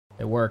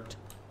It worked.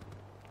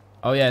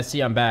 Oh yeah,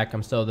 see, I'm back.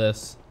 I'm still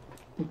this.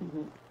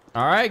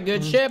 All right,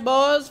 good shit,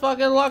 boys.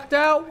 Fucking lucked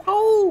out.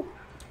 Woo!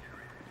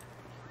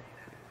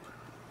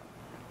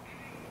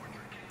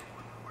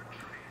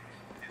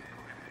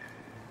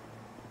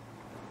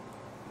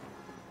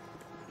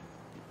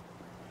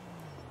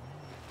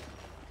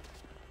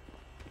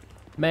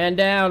 Man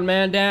down,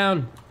 man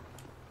down.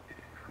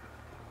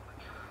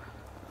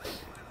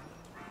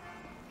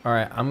 All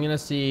right, I'm gonna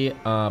see.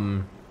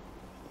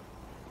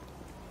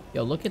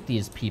 Yo, look at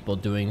these people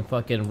doing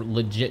fucking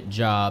legit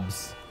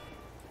jobs.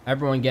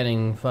 Everyone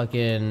getting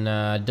fucking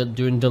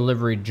doing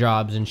delivery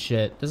jobs and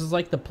shit. This is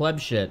like the pleb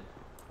shit.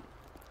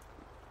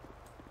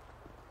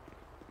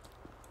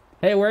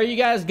 Hey, where are you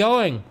guys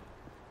going?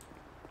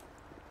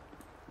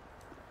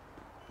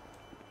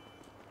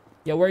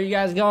 Yo, where are you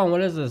guys going?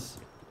 What is this?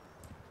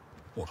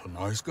 What a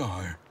nice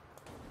guy.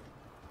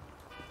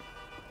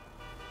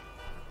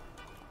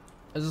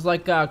 Is this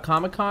like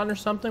Comic-Con or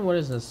something? What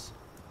is this?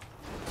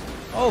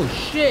 Oh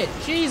shit,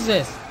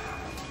 Jesus.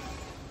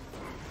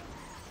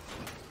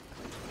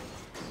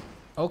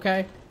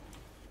 Okay.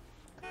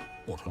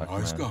 What a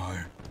nice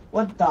guy.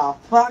 What the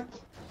fuck?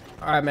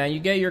 Alright, man, you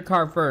get your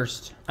car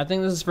first. I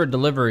think this is for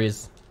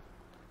deliveries.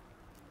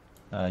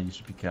 You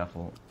should be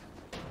careful.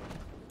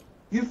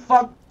 You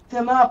fucked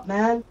him up,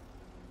 man.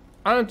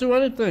 I don't do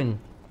anything.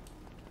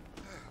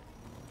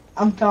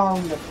 I'm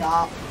calling the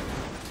cop.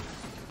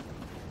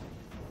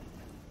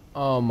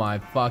 Oh my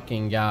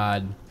fucking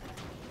god.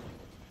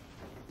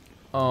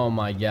 Oh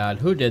my god.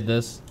 Who did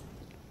this?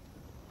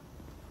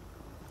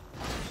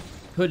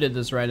 Who did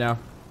this right now?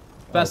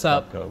 Fess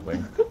up. Go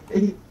away.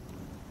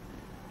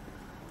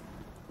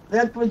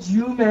 That was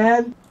you,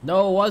 man.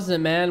 No, it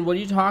wasn't, man. What are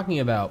you talking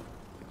about?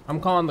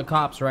 I'm calling the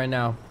cops right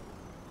now.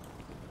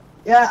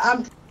 Yeah,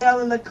 I'm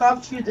telling the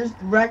cops you just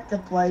wrecked the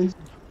place.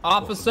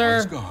 Officer!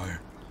 What a nice guy.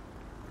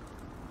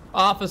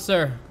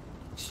 Officer!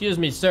 Excuse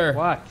me, sir.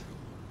 What?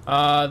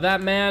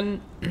 That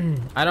man,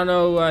 I don't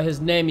know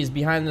his name. He's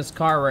behind this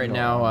car right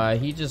now.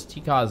 He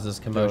caused this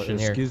commotion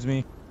here. Excuse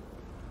me.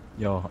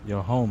 Yo,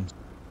 Holmes.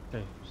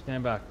 Okay,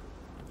 stand back.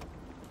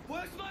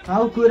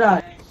 How could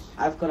I?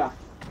 I've got a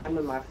I'm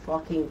in my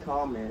fucking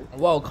car, man.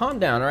 Whoa, calm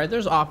down, alright?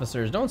 There's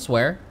officers. Don't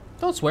swear.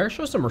 Don't swear.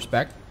 Show some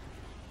respect.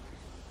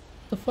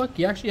 The fuck?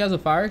 He actually has a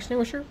fire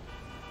extinguisher?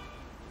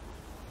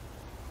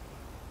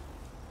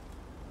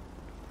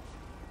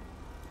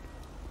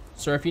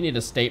 Sir, if you need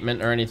a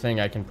statement or anything,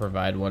 I can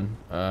provide one.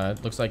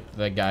 It looks like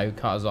the guy who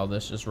caused all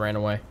this just ran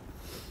away.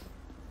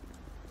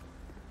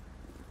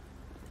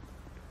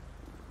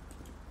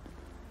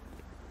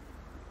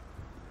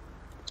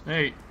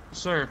 Hey,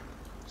 sir.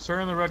 Sir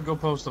in the red Go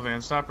Postal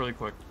van, stop really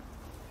quick.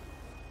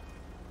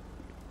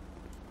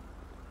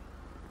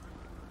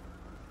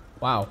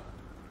 Wow.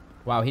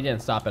 Wow, he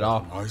didn't stop at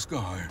all. Nice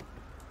guy.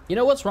 You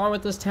know what's wrong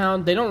with this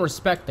town? They don't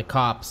respect the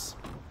cops.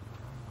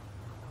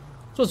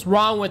 That's what's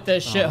wrong with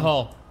this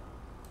shithole.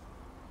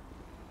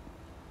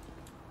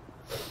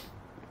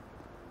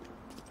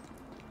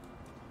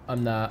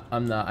 I'm not,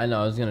 I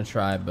know I was gonna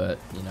try, but,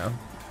 you know.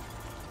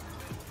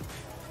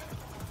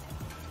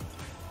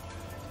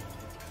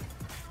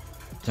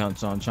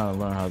 So I'm trying to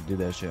learn how to do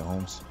that shit,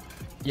 Holmes.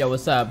 Yo,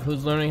 what's up?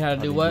 Who's learning how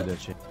to do what? that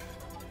shit.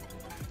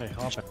 Hey,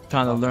 hop in.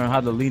 Trying to learn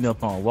how to lean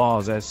up on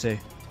walls, I say.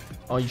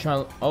 Oh, you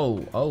trying to,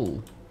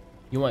 oh.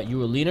 You a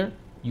leaner?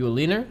 You a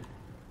leaner?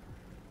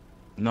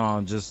 No,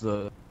 I'm just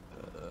Us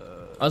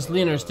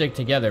leaners stick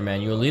together,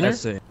 man. You a leaner? I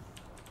say.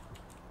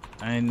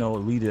 I ain't no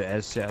leader,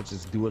 I say. I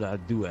just do what I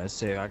do. I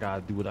say I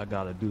gotta do what I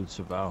gotta do to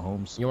survive,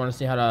 Holmes. You wanna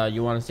see how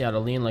to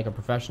lean like a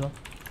professional?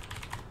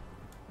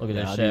 Look at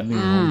that shit.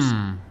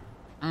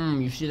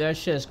 You see that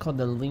shit? It's called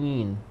the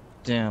lean.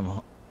 Damn,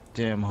 Holmes.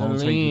 Lean, How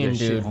you do that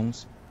shit, dude.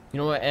 Holmes? You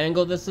know what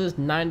angle this is?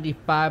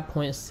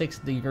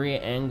 95.6 degree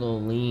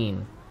angle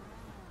lean.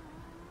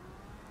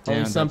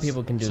 Only some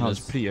people can do sounds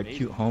this. pretty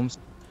acute, Holmes.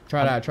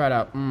 Try it out, try it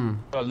out.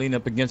 I lean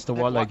up against the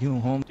wall like you,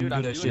 Holmes. Dude, do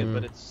I'm that doing shit. it,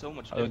 but it's so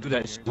much How do I do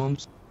that difficult shit,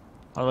 Holmes?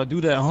 How do I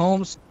do that,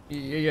 Holmes?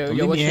 Yo, Don't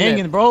leave what's me your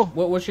hanging, name? bro.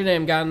 What's your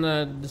name, guy in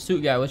the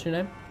suit guy? What's your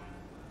name?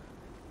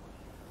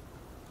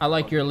 I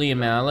like your lean,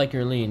 man. I like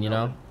your lean, you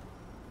know?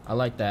 I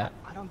like that.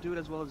 I don't do it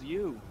as well as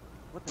you.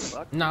 What the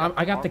fuck? Nah,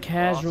 I got the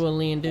casual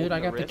lean, dude. I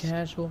got the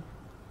casual.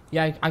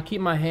 Yeah, I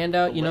keep my hand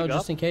out, you know,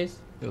 just in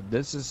case. Yo,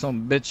 this is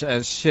some bitch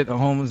ass shit,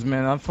 Holmes,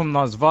 man. I'm from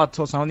Los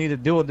Vatos. I don't need to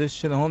deal with this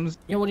shit, Holmes.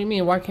 Yo, what do you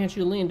mean? Why can't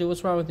you lean, dude?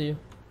 What's wrong with you?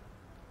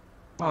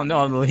 Oh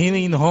no,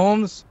 leaning,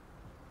 Holmes.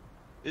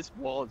 This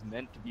wall is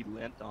meant to be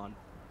leant on.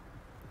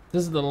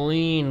 This is the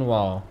lean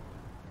wall.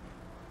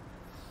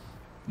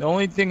 The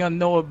only thing I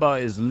know about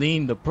is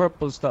lean, the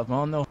purple stuff. I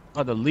don't know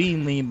how to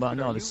lean, but I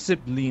know how to sip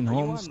lean, Are you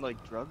Holmes. on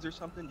like drugs or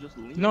something? Just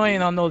lean. No, I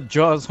ain't on no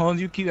drugs,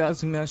 Holmes. You keep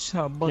asking me that shit.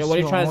 I'll bust Yeah, what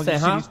are you trying to Holmes. say, You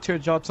huh? see these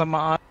teardrops on my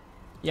eye?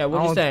 Yeah, what I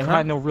are you don't saying, cry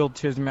huh? no real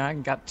tears, man. I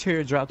got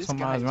teardrops This on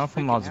my guy eyes, is man. I'm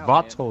from freaking Los out,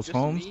 man. Vatos, Just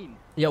Holmes. lean.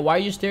 Yeah, why are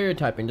you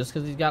stereotyping? Just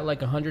because he's got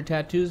like 100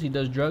 tattoos, he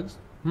does drugs?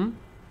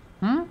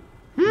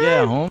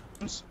 Yeah,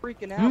 Holmes.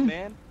 Freaking out,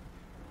 man.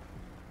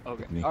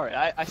 Okay. Me. All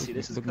right. I see.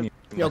 This is Look me.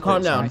 Yo,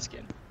 calm down. my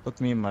skin.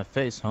 Look me in my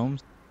face,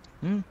 Holmes.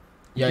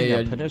 Yeah, You think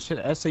I yeah. put that shit.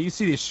 I say, you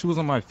see these shoes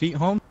on my feet,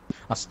 Holmes?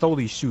 I stole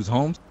these shoes,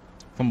 Holmes,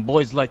 from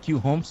boys like you,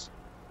 Holmes.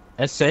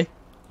 Essay.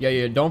 Yeah,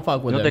 yeah. Don't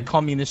fuck You with know what them. they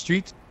call me in the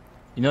streets?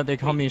 You know what they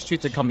call me in the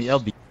streets? They call me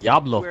El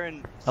Diablo.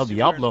 El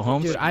Diablo,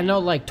 Holmes. Dude, I know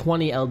like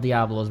 20 El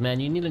Diablos, man.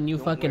 You need a new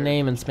fucking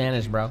name in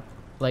Spanish, bro.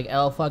 Like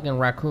El fucking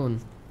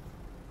Raccoon.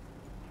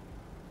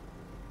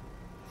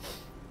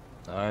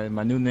 Alright,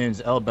 my new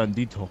name's El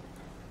Bandito.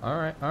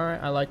 Alright,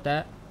 I like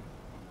that.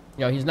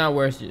 Yo, he's not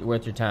worth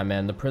your time,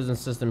 man. The prison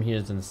system here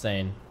is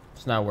insane.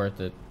 It's not worth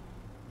it.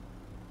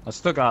 I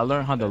still gotta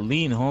learn how to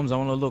lean, Holmes. I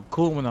wanna look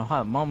cool when the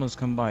hot mamas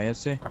come by,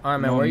 essay. Alright,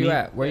 man, where you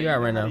at? Where you at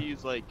right now?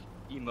 Use like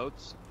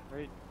emotes,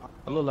 right?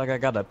 I look like I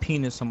got a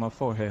penis on my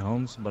forehead,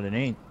 Holmes, but it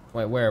ain't.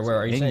 Wait, where?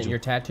 Are you saying Angel. your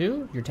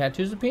tattoo? Your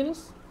tattoo's a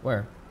penis?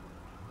 Where?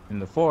 In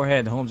the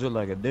forehead, Holmes look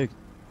like a dick,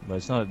 but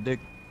it's not a dick.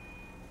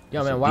 Yo,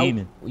 It's man, a why?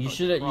 demon. You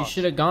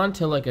should have gone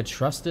to like a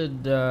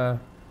trusted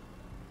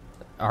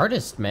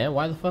artist, man.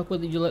 Why the fuck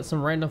would you let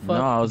some random fuck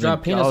No, I was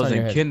drop penis on your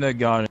in head?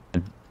 kindergarten.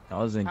 I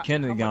was in How much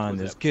kindergarten.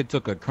 was This that? kid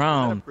took a Is that a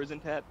crown prison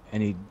tat?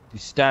 and he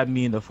stabbed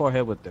me in the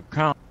forehead with the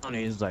crown. And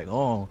he's like,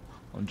 "Oh,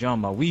 I'm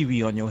drawing my wee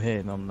wee on your head."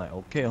 And I'm like,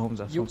 "Okay, Holmes,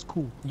 that sounds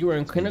cool." You were in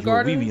Wee wee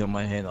kindergarten? on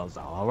my head. I was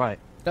like, "All right."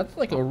 That's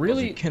like a I was in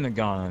really,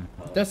 kindergarten.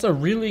 that's a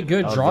really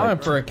good I was drawing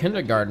like- for a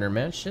kindergartner,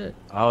 man. Shit.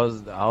 I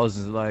was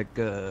like,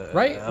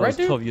 Right, I right, was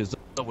dude? 12 years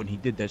old when he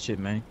did that shit,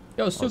 man.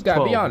 Yo, I was Suit guy,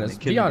 12 be when honest. in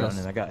Be kindergarten honest.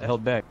 And I got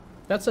held back.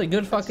 That's a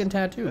good fucking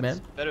tattoo, That's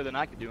man. better than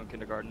I could do in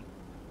kindergarten.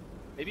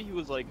 Maybe he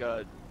was like,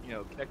 you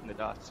know, connecting the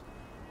dots.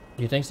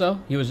 You think so?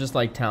 He was just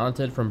like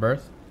talented from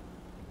birth?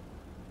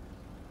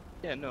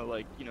 Yeah, no,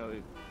 like, you know,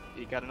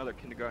 he got another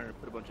kindergartner,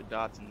 put a bunch of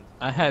dots and.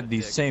 I had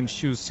these dick, same and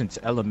shoes since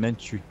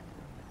elementary.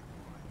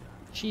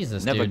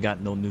 Jesus, Never dude. got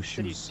no new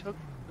Said he shoes. took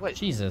what?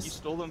 Jesus. You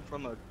stole them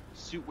from a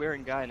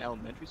suit-wearing guy in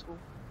elementary school?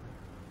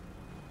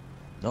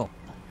 No.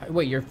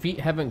 Wait, your feet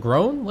haven't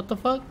grown? What the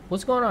fuck?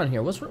 What's going on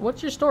here?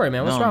 What's your story,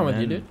 man? What's No, wrong with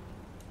you, man. dude? Do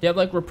you have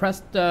like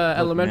repressed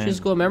elementary man.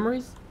 school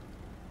memories?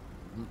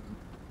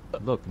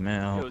 Look,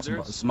 man, Yo,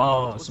 there's-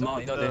 small. what's You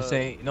up know with they the-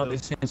 say, they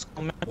say in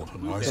school, man. What a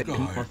nice That my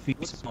guy. feet,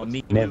 What's- small what's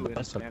meat, blue man. in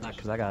That's a Spanish? lot,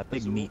 cause I got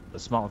big Azul? meat,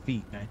 but small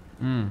feet,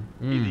 man.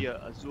 Be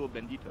the Azul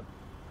Bendito.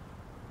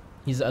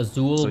 He's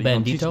Azul So you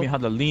gonna teach Bandito. me how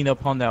to lean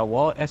up on that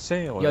wall,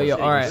 essay? Or Yo, is it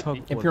alright. just hook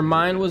If for your it?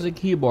 mind was a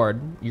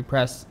keyboard, you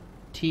press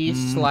T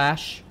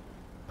slash,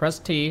 press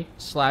T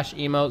slash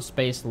emote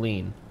space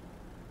lean.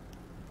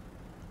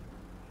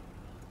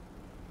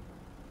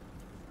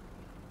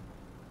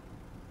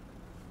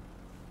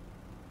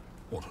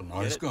 What a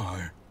nice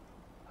guy.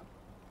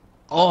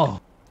 Oh,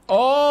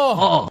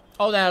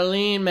 Oh, that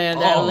lean, man,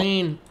 that Oh.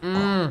 lean.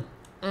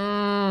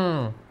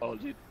 Oh,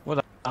 dude.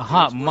 what a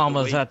hot worth the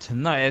mama's wait. at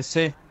tonight,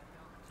 essay.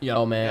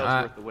 Yo, man, That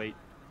was worth the wait.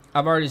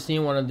 I've already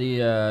seen one of the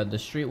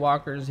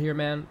streetwalkers here,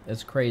 man.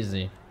 It's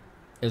crazy.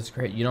 It's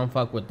crazy. You don't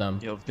fuck with them.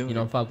 Yo, if You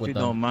don't fuck if with you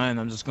them. don't mind,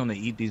 I'm just gonna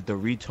eat these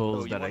Doritos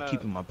Oh, you that I wanna-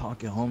 keep in my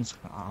pocket, Holmes.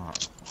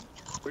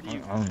 Where do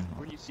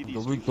you see these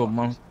Dorito,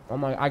 man. Oh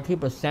my! I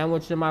keep a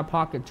sandwich in my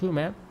pocket too,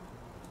 man.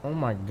 Oh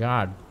my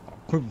god.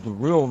 Keep the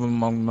real in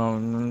my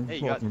mouth. Hey,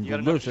 you got Fucking enough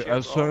to delicious, share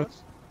with all essay. of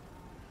us?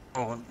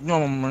 Oh,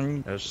 no,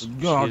 man. Excuse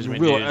Yeah, me,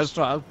 real dude.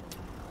 essay.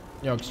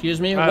 Yo,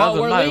 excuse me. Alright, Well, that's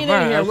a we're nice leaning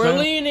van, here. We're son.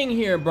 leaning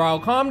here, bro.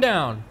 Calm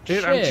down.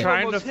 Dude, Shit. I'm trying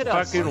to Almost hit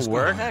us. fucking Nice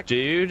work, guy.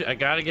 dude. I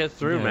gotta get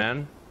through, Yeah.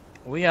 man.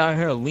 We out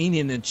here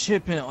leaning and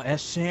chipping on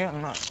essay.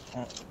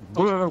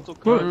 So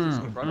close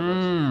in front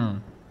of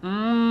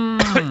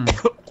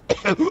us.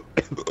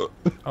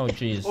 Oh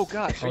jeez. Oh,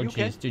 gosh, are Oh you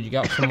okay? jeez, dude. You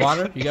got some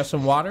water? You got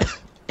some water?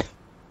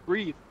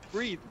 Breathe,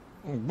 breathe.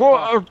 Boy,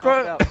 Cough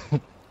it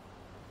out.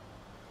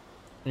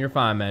 You're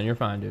fine, man. You're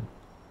fine, dude.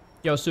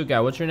 Yo, suit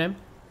guy. What's your name?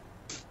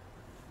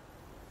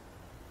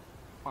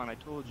 Come on, I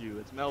told you,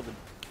 it's Melvin.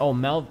 Oh,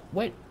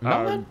 Wait,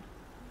 Melvin?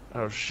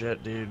 Oh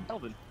shit, dude.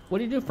 Melvin. What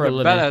do you do for a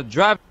living? better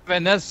drive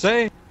an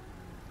essay.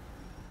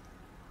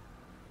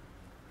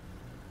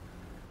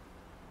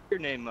 Your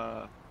name,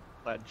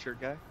 plaid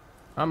shirt guy?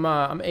 I'm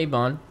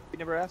Avon. We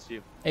never asked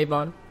you.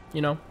 Avon.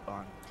 You know,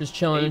 Avon. just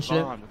chilling and shit.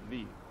 Avon with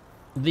V.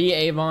 The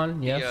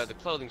Avon. Yes. The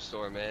clothing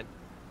store, man.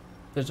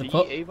 There's a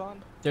The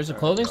Avon? there's a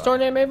clothing store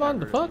named Avon.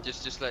 The fuck?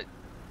 Just like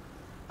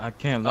I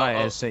can't lie,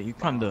 Uh-oh. essay. You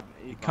kinda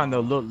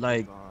look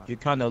like a Ring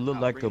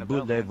the bell,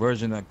 bootleg man.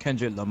 version of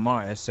Kendrick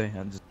Lamar, essay.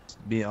 I'm just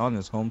being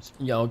honest, Holmes.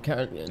 Yo,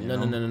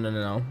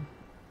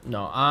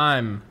 no.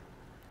 I'm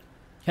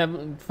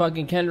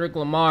fucking Kendrick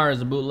Lamar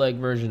is a bootleg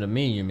version of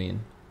me. You mean?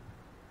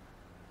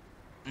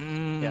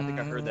 Yeah, I think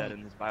I heard that in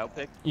his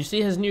biopic. You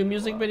see his new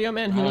music video,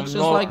 man? He Oh, looks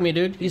just no. like me,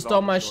 dude. He He's stole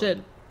on my the story.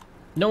 shit.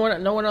 No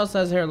one else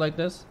has hair like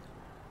this.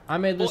 I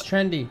made this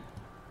trendy.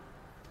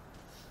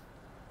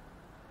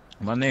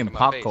 My name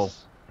my Paco.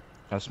 face.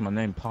 That's my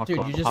name, Paco. Dude,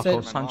 you just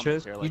Paco said- My mom Sanchez.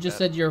 was hair like You just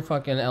that. said you're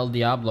fucking El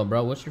Diablo,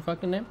 bro. What's your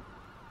fucking name?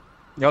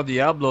 El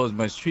Diablo is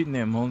my street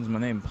name, Holmes. My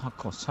name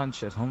Paco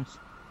Sanchez, Holmes.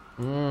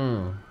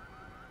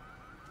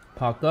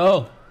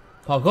 Paco.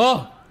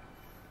 Paco.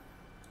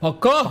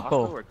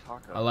 Taco or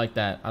taco? I like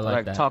that. I I like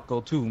like that.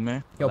 Taco too,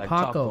 man. Yo, I like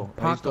Paco,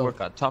 I used to Paco.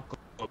 work at Taco.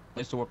 I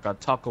used to work at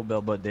Taco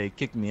Bell, but they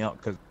kicked me out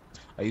because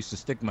I used to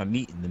stick my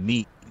meat in the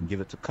meat and give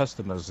it to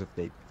customers if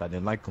I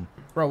didn't like them.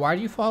 Bro, why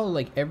do you follow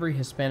like every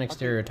Hispanic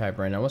stereotype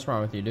right now? What's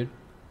wrong with you, dude?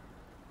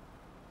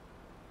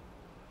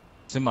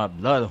 It's in my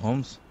blood,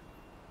 Holmes.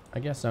 I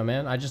guess so,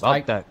 man. I just Fuck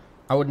like that.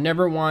 I would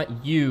never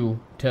want you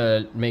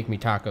to make me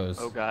tacos.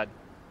 Oh god,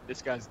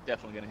 this guy's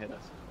definitely gonna hit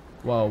us.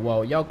 Whoa,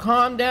 whoa, yo,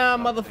 calm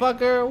down,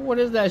 motherfucker. What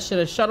is that shit?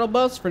 A shuttle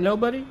bus for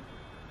nobody?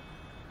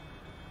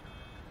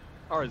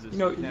 Or is this? You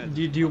know,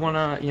 do you want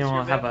to, you know,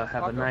 your have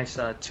van, a nice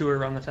tour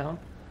around the town?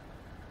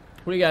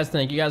 What do you guys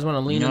think? You guys want to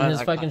lean in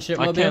his fucking shit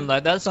I can't mobile? lie.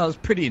 That sounds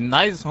pretty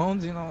nice,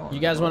 Holmes. You know. You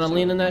guys want to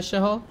lean in that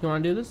shithole? You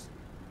want to do this?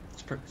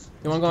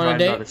 You want to go on a Provided by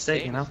date? the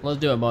state, you know? Let's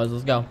do it, boys.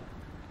 Let's go.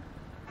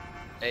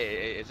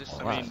 Hey, is this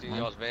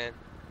y'all's van?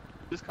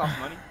 This costs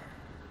money.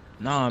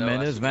 Nah, No, man,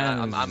 I this see- van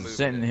I'm is moving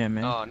sitting it. here,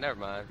 man. Oh, never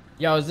mind.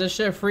 Yo, is this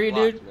shit free,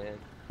 dude? Locked, man.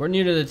 We're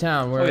new to the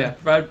town. We're... Oh yeah,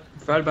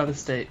 provided by the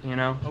state, you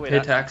know? Oh, wait, Pay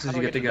how taxes, do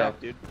you I get to in the go. back,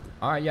 dude?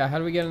 All right, yeah. How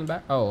do we get in the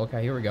back? Oh,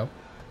 okay. Here we go.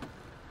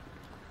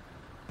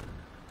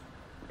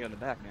 Get in the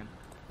back,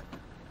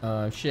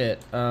 man.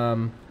 Shit.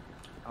 Oh,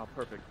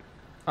 perfect.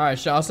 All right,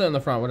 shit. I'll sit in the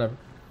front. Whatever.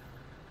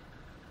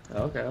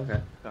 Okay, okay.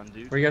 Done,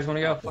 dude. Where you guys want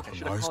to go? Fuck, I What a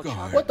should've nice called guy.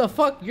 Sean. What the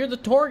fuck? You're the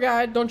tour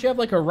guide. Don't you have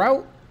like a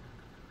route?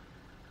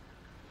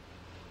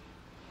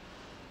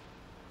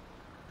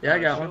 Yeah, I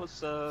got Show one.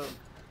 us,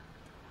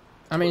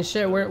 I mean,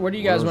 shit. Where do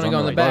you guys want to go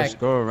in the back? Let's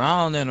go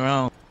round and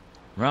round,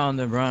 round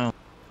and round,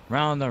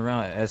 round and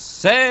round.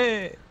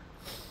 Essay.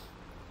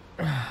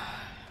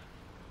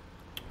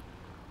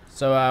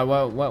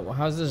 So,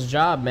 how's this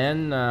job,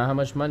 man? How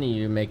much money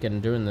you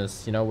making doing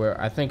this? You know,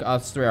 I think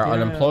us three are Yeah.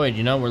 unemployed.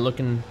 You know, we're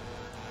looking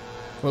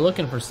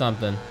for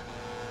something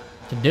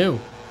to do.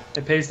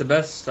 It pays the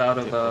best out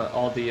of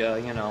all the,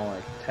 you know,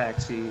 like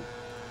taxi,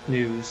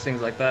 news,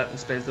 things like that.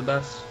 It pays the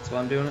best. That's why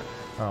I'm doing it.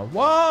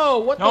 Whoa!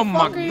 What the Oh fuck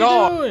my are you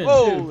God. doing?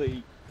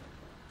 Holy!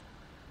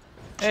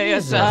 Hey,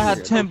 yes, Jesus. I had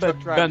No 10 truck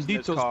drivers in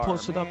this banditos car,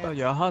 posted up man. at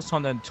your house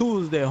on that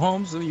Tuesday,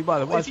 Holmes. So you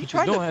better Is watch he what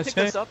you're trying doing, to pick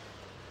us Essay. up?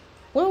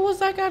 What was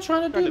that guy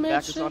trying to Trying do, to man? back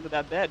us Shit. onto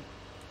that bed.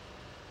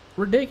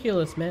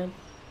 Ridiculous, man.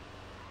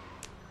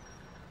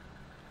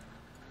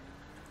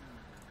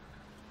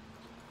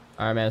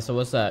 All right, man. So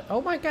what's that?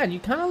 Oh my God, you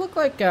kind of look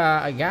like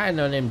a guy I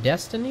know named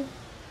Destiny.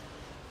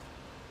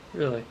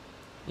 Really?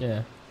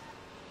 Yeah.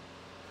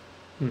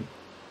 Hmm.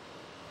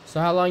 So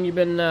how long you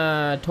been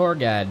tour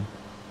guide?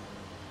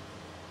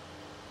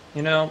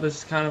 You know, this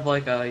is kind of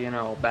like a, you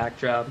know, back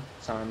job.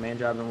 It's not my main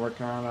job. I've been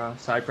working on a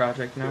side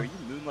project, you Are know? you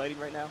moonlighting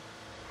right now?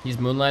 He's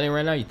moonlighting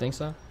right now. You think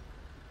so?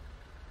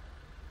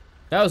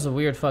 That was a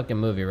weird fucking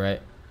movie,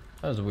 right?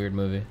 That was a weird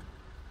movie.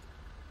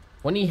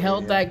 When he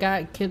held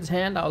that kid's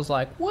hand, I was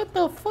like, what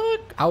the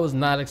fuck? I was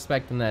not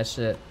expecting that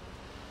shit.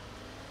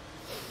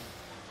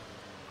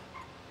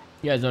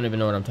 You guys don't even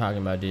know what I'm talking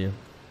about, do you?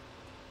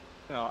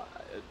 No,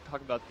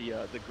 talk about the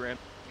Grammy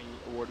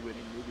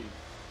award-winning movie.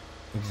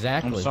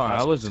 Exactly. I'm sorry,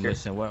 I wasn't scared.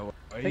 listening. What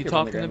are think you it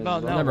won the talking Grammys about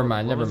as well. now? Never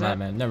mind, What never was mind,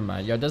 that? man. Never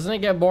mind. Yo, doesn't it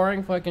get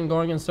boring fucking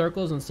going in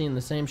circles and seeing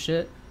the same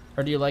shit?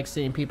 Or do you like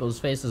seeing people's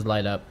faces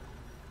light up?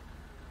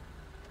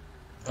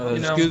 You know,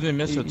 Excuse me, you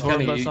Mr. kinda-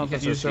 Tour you Bus get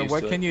Officer, used sir. to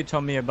What it. can you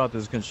tell me about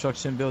this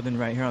construction building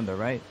right here on the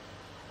right?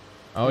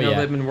 Oh, You know, yeah.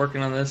 they've been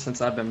working on this since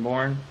I've been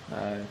born.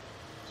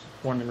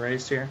 Born and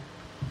raised here.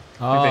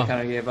 I Oh, think they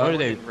kind of gave What up. are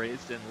they- Born and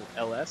raised in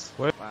LS.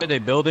 Where Wow. are they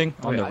building?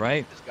 On yeah, the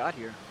right? Just got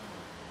here.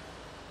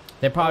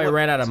 they probably look,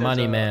 ran out of it says,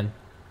 money, man.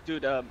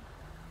 Dude,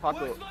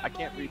 Paco, I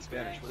can't read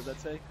Spanish. What does that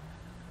say?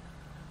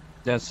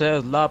 That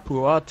says La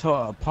Puerta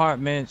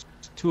Apartments,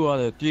 2 out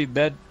of 3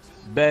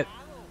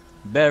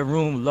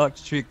 bedroom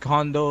luxury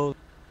condos,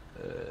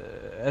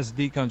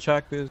 SD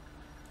contractors.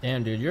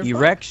 Damn, dude, you're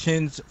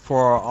Erections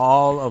for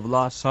all of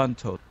Los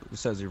Santos. It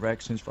says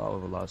erections for all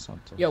of Los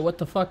Santos. Yo, what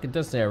the fuck? It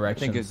does say I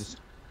erections.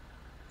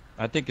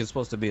 think it's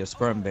supposed to be a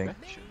sperm bank.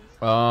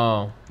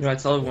 Oh, You know, I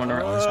tell everyone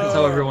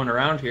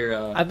around here.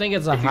 I think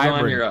it's a if you go on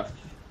hybrid. your,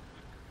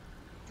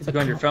 if you go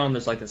on your phone,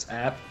 there's like this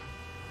app.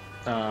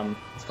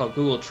 It's called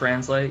Google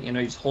Translate. You know,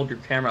 you just hold your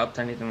camera up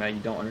to anything that you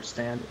don't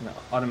understand, and it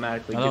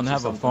automatically. I gives don't you have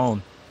a something.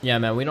 phone. Yeah,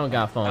 man, we don't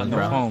got phones, no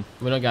bro. phone.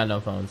 We don't got no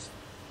phones.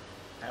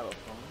 I have a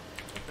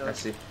phone. I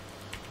see.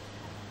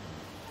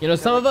 You know,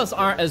 some of us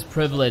aren't as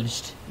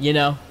privileged, you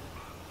know?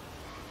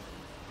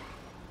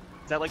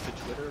 Is that like the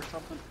Twitter or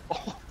something?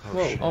 Oh,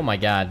 Whoa, Oh my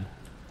God.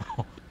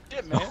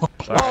 shit, man.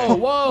 Whoa,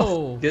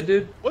 whoa. good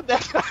dude. What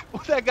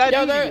that guy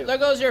Yo, do to you? there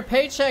goes your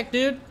paycheck,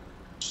 dude.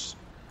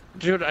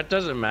 Dude, it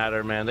doesn't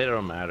matter, man. They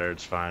don't matter.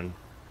 It's fine.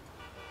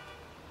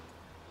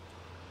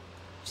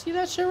 See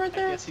that shit right I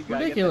there? guess you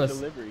gotta Ridiculous.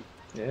 get that delivery.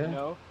 Yeah. You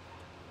know?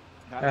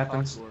 Not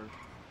Happens. possible.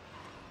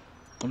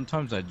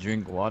 Sometimes I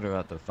drink water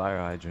out the fire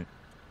hydrant.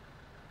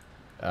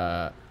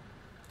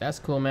 That's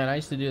cool, man. I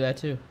used to do that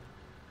too.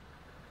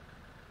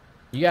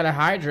 You gotta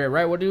hydrate,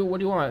 right? What do you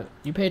want?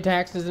 You pay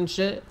taxes and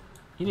shit.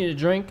 You need a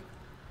drink.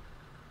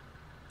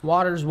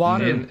 Water's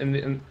water.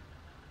 In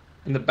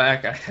the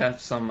back, I have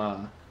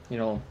some, you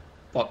know,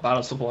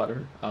 bottles of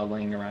water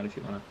laying around if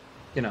you wanna,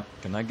 you know.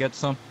 Can I get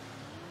some?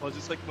 Well, is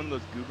this like one of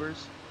those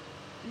goobers?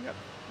 You got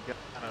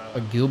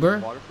A goober?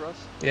 water for us?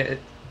 Yeah,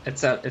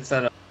 it's at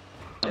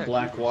Yeah,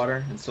 black Coopers.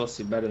 water. It's supposed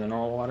to be better than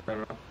all water. I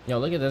don't know. Yo,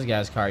 look at this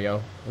guy's car,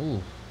 yo.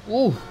 Ooh.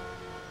 Ooh.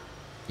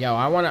 Yo,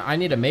 I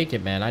need to make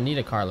it, man. I need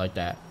a car like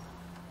that.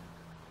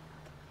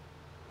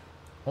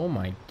 Oh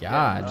my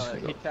god.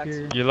 Hey,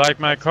 taxi. You like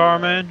my car,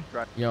 man?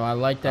 Yo, I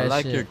like that I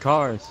like shit. your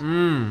cars.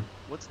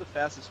 What's the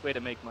fastest way to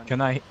make money?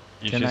 Can I?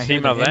 You Can should I see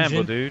hear my the Lambo,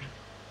 engine? dude.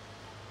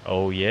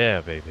 Oh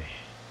yeah, baby.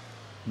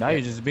 Now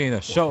you're just being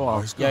a show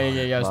off. Nice Yo, guy. yo,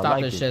 yo, yo, I stop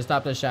like this it. shit.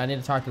 Stop this shit. I need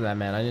to talk to that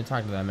man. I need to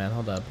talk to that man.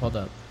 Hold up, hold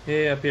up.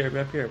 Yeah, up here,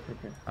 up here,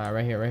 up here. Alright,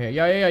 right here, right here.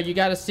 Yo, yo, yo, you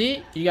got a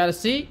seat? You got a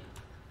seat?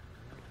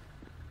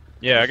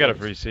 Yeah, I got a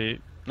free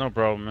seat. No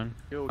problem, man.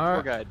 Yo, All tour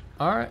right. guide.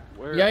 Alright.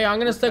 Where- Yeah, yeah, I'm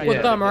gonna stick where- with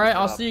yeah, them, get alright? a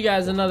I'll job. see you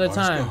guys another Nice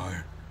time.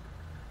 guy.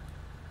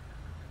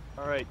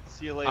 All right,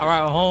 see you later. All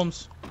right,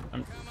 Holmes.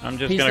 I'm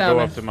just Peace gonna out, go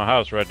man. up to my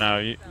house right now.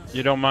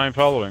 You don't mind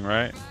following,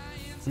 right?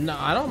 No,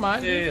 I don't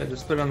mind. Yeah, yeah,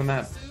 just put it on the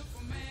map.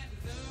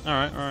 All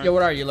right, all right. Yo,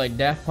 what are you, like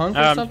Daft Punk or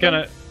I'm something?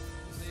 gonna.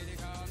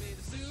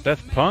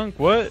 Death Punk?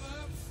 What?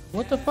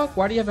 What the fuck?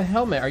 Why do you have a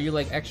helmet? Are you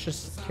like extra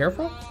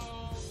careful?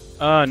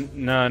 No,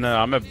 no.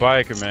 I'm a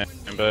biker, man.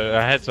 But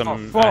I had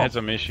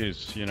some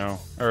issues, you know,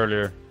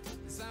 earlier.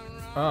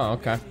 Oh,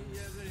 okay.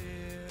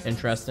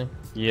 Interesting.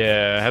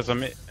 Yeah,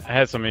 I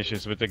had some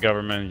issues with the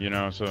government, you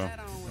know, so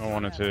I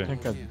wanted I to.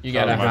 think I You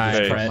gotta my hide,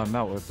 face. cut right? my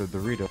mouth with the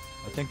Dorito.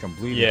 I think I'm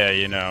bleeding. Yeah,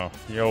 you know,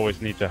 you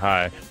always need to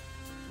hide.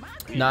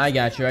 Nah, I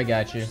got you. I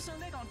got you.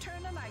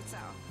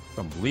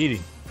 I'm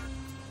bleeding.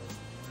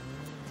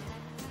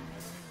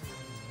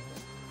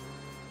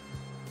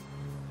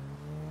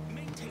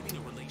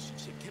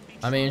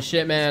 I mean,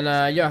 shit,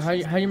 man. Yo, how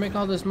you make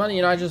all this money?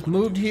 You know, I just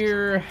moved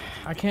here.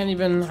 I couldn't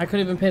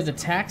even pay the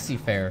taxi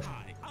fare.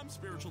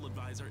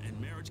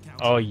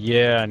 Oh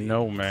yeah,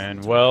 no,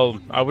 man. Well,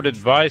 I would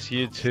advise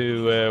you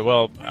to.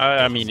 Well,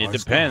 I mean, it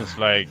depends.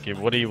 Like,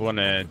 what do you want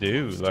to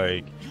do?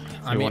 Like,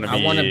 I mean,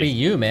 I want to be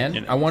you,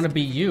 man. I want to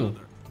be you.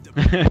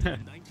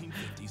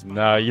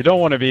 No, you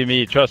don't want to be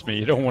me. Trust me,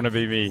 you don't want to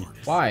be me.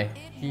 Why?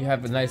 You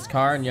have a nice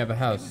car and you have a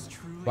house.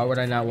 Why would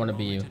I not want to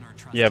be you?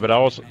 Yeah, but I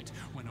also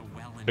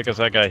because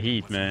I got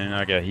heat, man.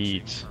 I got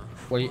heat.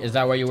 What, is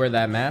that why you wear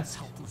that mask?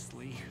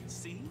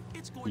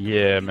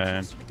 Yeah,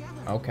 man.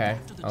 Okay.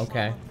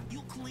 Okay.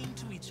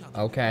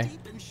 Okay.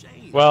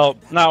 Well,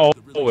 not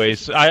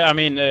always. I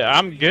mean,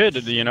 I'm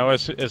good. You know,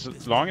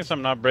 as long as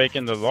I'm not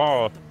breaking the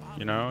law.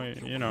 You know.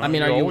 I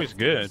mean, you're are you always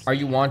good. Are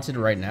you wanted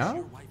right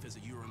now?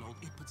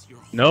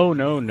 No,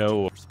 no,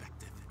 no.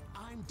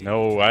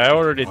 No, I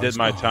already did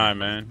my time,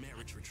 man.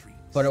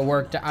 But it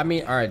worked. I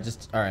mean, all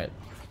right.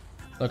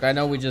 Look, I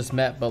know we just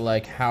met, but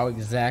like, how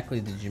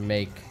exactly did you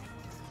make,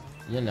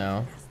 you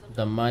know,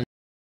 the money?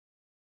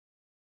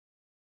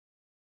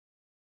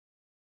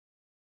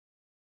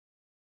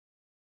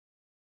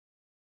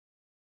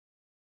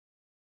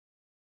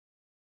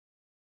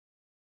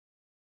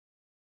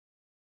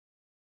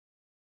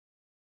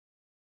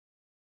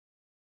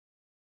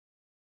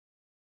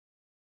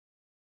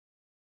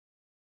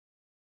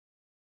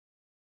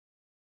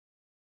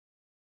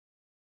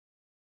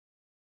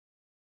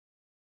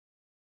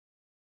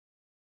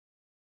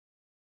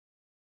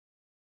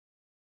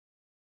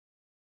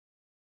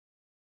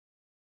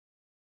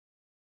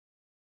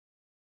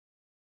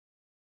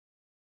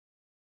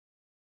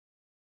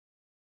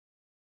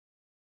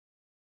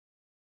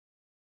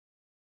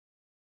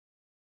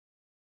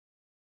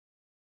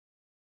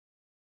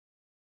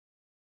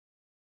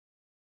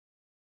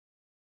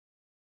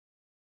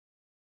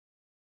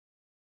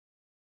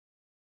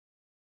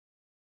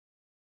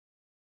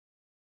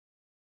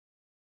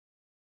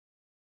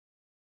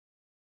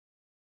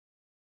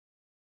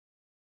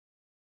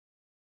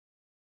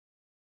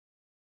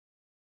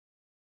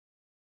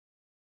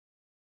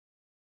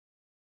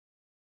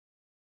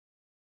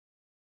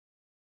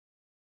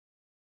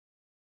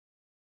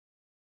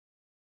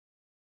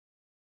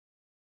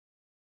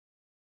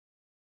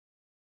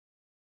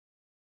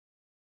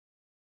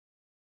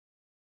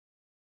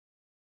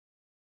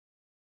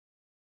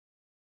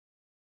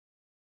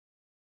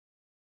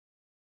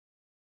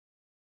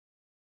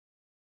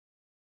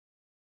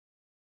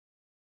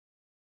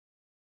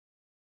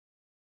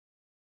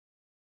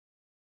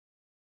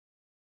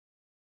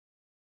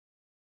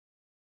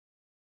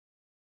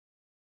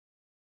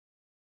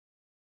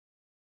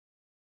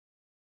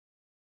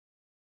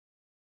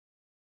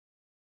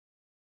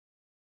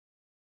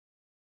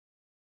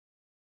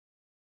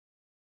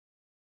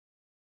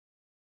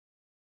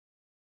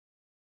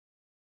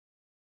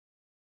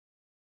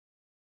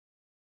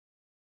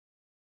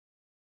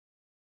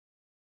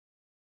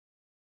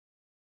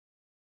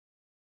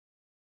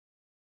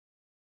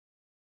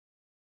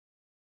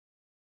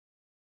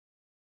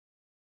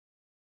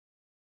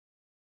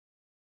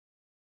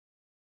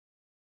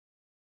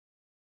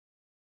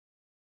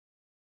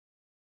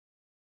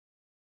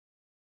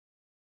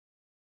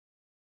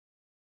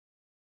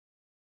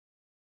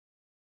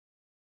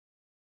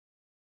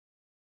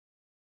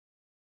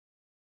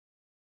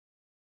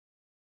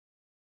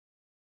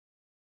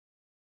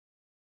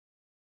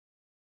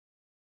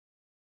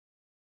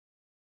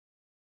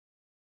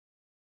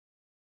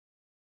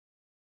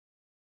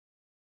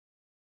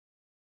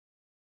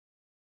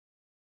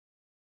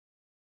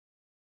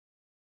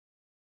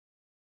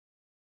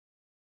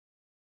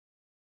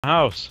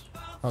 house.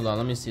 Hold on,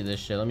 let me see this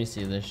shit. Let me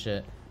see this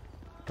shit.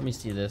 Let me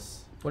see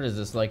this. What is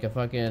this? Like a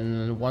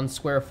fucking 1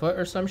 square foot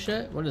or some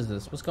shit? What is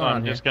this? What's going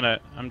on here?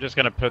 I'm just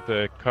gonna put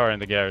the car in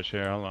the garage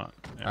here. Hold on.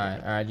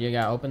 Alright, alright. You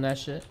gotta open that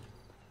shit?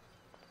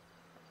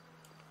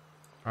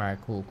 Alright,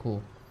 cool,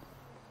 cool.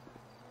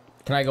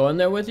 Can I go in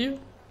there with you?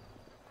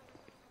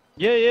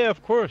 Yeah, yeah,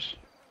 of course.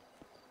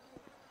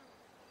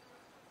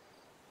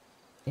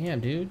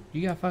 Damn, dude.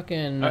 You got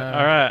fucking...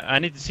 Alright, I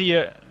need to see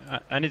your...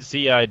 I need to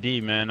see your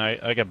ID, man.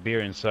 I got beer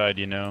inside,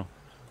 you know.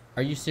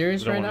 Are you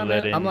serious Don't right now, wanna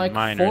let man? in I'm like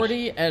minors.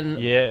 40 and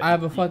Yeah. I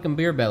have a fucking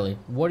beer belly.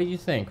 What do you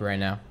think right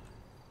now?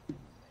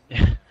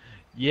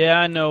 Yeah,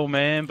 I know,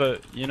 man,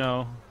 but, you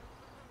know...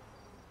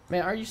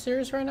 Man, are you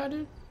serious right now,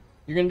 dude?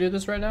 You're gonna do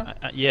this right now?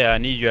 Yeah, I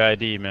need your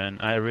ID, man.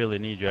 I really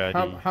need your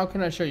ID. How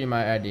can I show you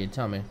my ID?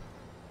 Tell me.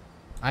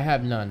 I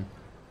have none.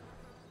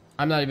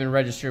 I'm not even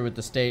registered with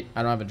the state.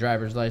 I don't have a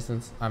driver's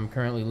license. I'm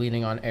currently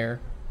leading on air.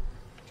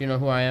 Do you know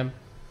who I am?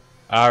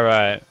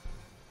 Alright.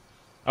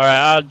 Alright,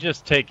 I'll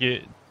just take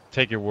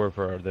your word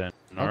for it then.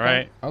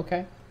 Alright?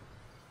 Okay.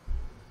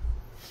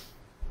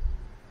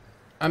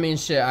 I mean,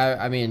 shit,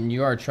 I mean,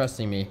 you are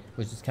trusting me,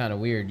 which is kind of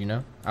weird, you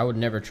know? I would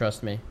never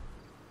trust me.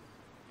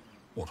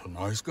 What a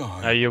nice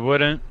guy. You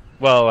wouldn't?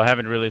 Well, I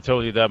haven't really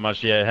told you that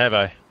much yet, have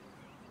I?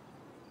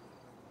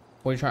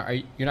 What are you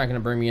trying? You're not gonna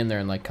bring me in there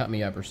and like cut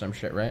me up or some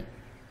shit, right?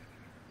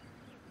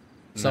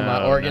 Sell my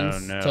No,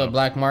 organs no, to the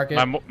black market.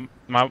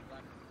 My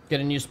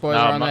Get a new spoiler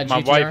on that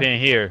my GTR. wife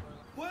ain't here.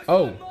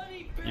 Oh,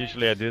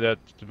 Usually I do that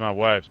to my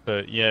wife,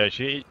 but yeah,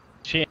 she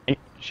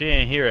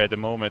ain't here at the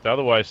moment.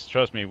 Otherwise,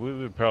 trust me, we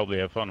would probably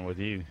have fun with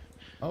you.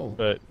 oh,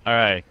 But all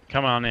right,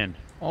 come on in.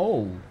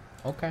 oh.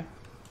 Okay.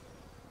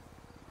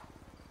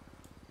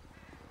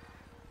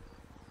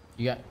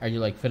 You got? Are you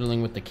like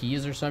fiddling with the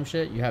keys or some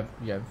shit? You have.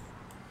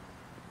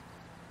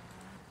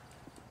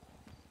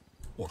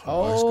 What a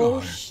Oh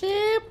nice guy.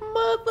 shit,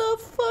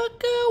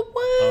 motherfucker!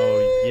 What?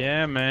 Oh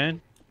yeah,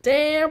 man.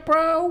 Damn,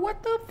 bro.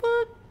 What the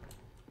fuck?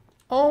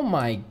 Oh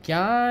my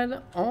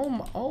god.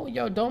 Oh,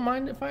 yo, don't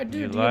mind if I do.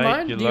 You Do you like-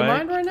 mind? you Do you like?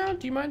 mind right now?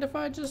 Do you mind if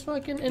I just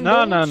fucking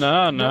indulge? No. Do you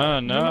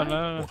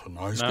mind? What a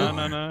nice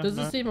guy. No. Does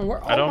this even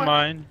work? I Oh don't my-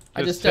 mind.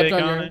 I just take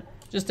stepped on on your it.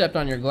 just stepped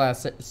on your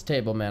glass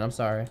table, man. I'm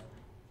sorry.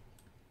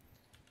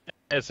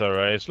 It's all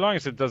right. As long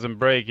as it doesn't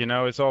break, you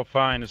know, it's all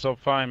fine. It's all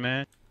fine,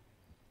 man.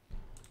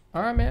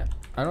 All right, man.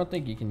 I don't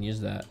think you can use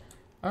that.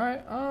 All right.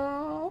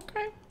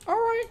 Okay. All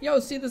right. Yo,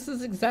 see, this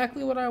is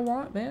exactly what I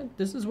want, man.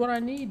 This is what I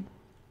need.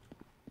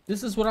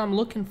 This is what I'm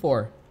looking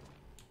for.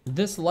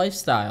 This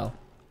lifestyle.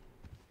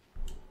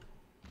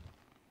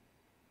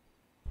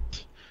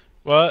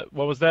 What?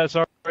 What was that?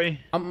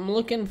 Sorry. I'm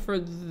looking for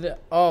the.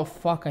 Oh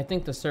fuck! I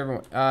think the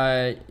server.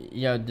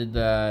 Yeah. Did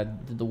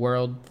the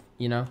world?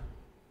 You know.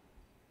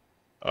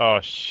 Oh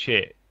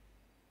shit.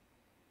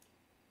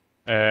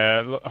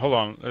 Hold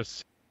on.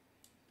 Let's.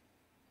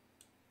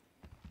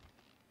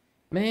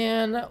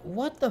 Man,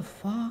 what the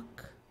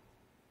fuck?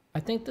 I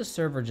think the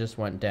server just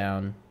went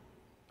down.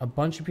 A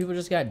bunch of people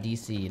just got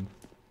DC'd.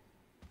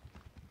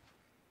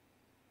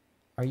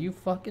 Are you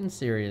fucking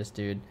serious,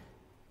 dude?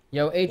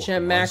 Yo,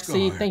 HM nice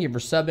Maxi, guy. thank you for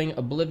subbing.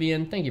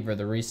 Oblivion, thank you for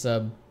the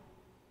resub.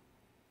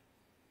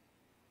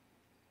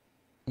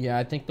 Yeah,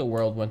 I think the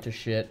world went to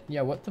shit.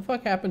 Yeah, what the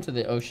fuck happened to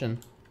the ocean?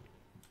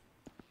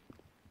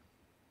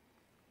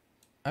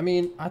 I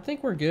mean, I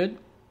think we're good.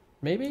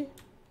 Maybe?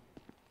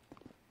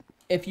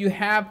 If you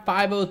have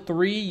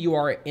 503, you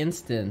are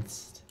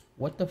instanced.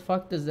 What the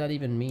fuck does that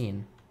even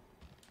mean?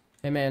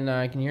 Hey man,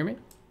 can you hear me?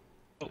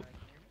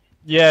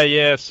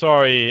 Yeah.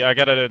 Sorry, I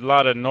got a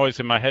lot of noise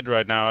in my head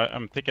right now.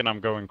 I'm thinking I'm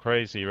going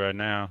crazy right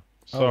now.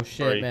 Sorry. Oh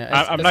shit, man.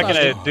 I'm not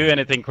gonna do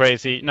anything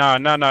crazy. No.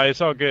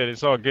 It's all good.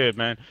 It's all good,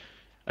 man.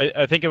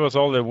 I think it was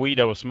all the weed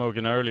I was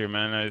smoking earlier,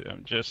 man.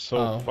 I'm just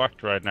so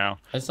fucked right now.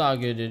 It's all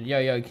good, dude.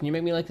 Yo, can you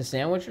make me like a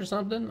sandwich or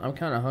something? I'm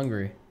kind of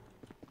hungry.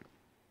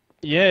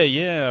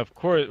 Yeah, of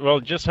course. Well,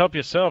 just help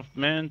yourself,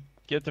 man.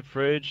 Get the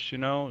fridge, you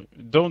know.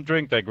 Don't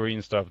drink that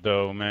green stuff,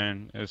 though,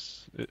 man.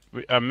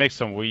 I mixed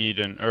some weed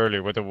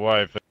earlier with the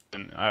wife,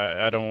 and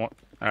I don't want.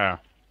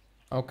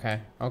 Okay,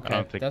 I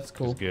don't think that's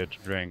cool. it's good to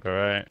drink. All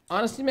right.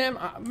 Honestly, man,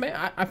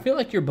 I feel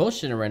like you're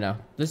bullshitting right now.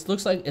 This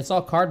looks like it's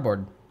all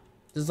cardboard.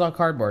 This is all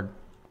cardboard.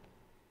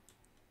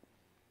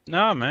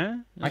 Nah,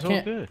 man. It's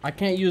all good. I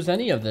can't use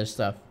any of this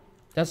stuff.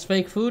 That's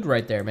fake food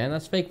right there, man.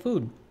 That's fake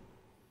food.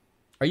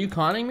 Are you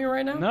conning me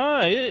right now?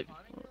 No,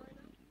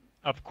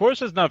 of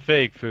course it's not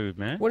fake food,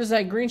 man. What is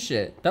that green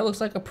shit? That looks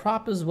like a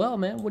prop as well,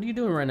 man. What are you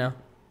doing right now?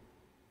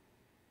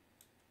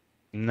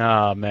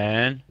 Nah,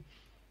 man.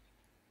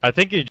 I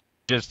think you're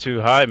just too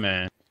high,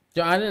 man.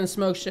 Yo, I didn't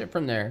smoke shit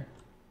from there.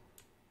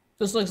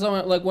 This looks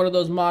like one of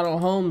those model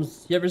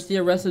homes. You ever see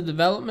Arrested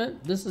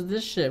Development? This is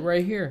this shit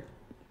right here.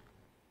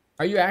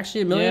 Are you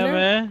actually a millionaire? Yeah,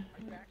 man.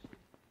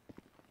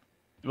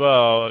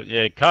 Well,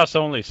 yeah, it costs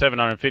only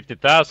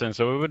 750,000,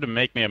 so it wouldn't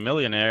make me a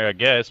millionaire, I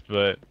guess.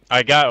 But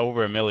I got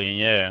over $1 million,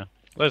 yeah.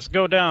 Let's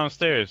go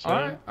downstairs. All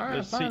right,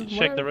 Let's fine,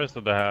 check the rest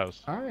of the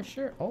house. All right,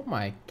 sure. Oh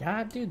my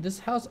god, dude, this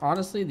house,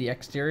 honestly, the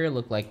exterior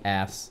looked like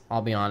ass.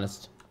 I'll be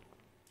honest.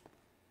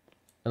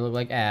 It looked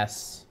like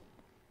ass.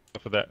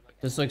 For that.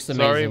 This looks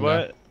amazing. Sorry, though.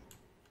 what?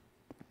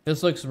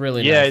 This looks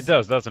really Yeah, nice. it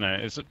does, doesn't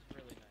it? It's a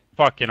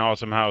fucking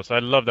awesome house. I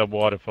love that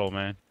waterfall,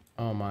 man.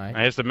 Oh my. And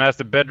here's the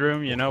master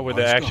bedroom, you know, where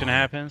the action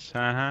happens.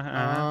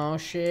 Oh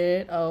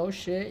shit! Oh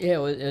shit!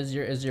 Yeah, is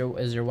your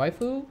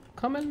waifu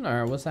coming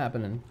or what's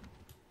happening?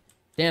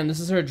 Damn, this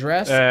is her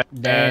dress.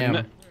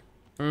 Damn.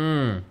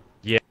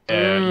 Yeah,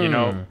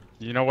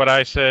 you know what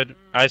I said?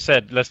 I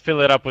said let's fill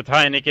it up with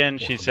Heineken.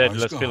 She said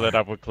let's fill it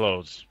up with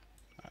clothes.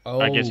 Oh.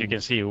 I guess you can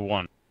see who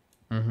won.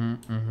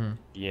 Mm-hmm.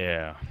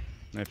 Yeah,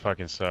 it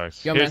fucking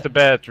sucks. Yo, Here's man. the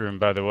bathroom,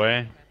 by the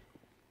way.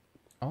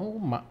 Oh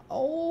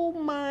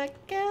my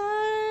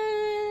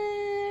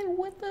god!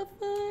 What the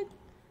fuck?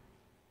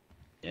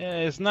 Yeah,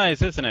 it's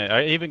nice, isn't it?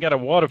 I even got a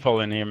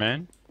waterfall in here,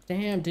 man.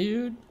 Damn,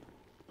 dude.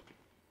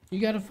 You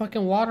got a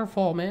fucking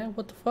waterfall, man.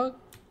 What the fuck?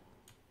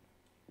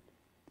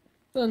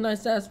 That's a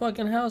nice ass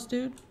fucking house,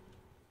 dude.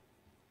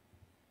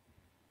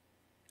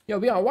 Yo,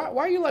 Beyond,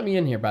 why you let me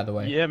in here, by the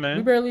way? Yeah, man.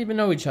 We barely even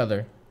know each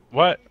other.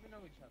 What?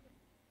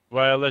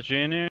 Why I let you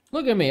in here?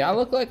 Look at me. I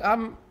look like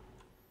I'm...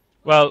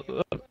 Well,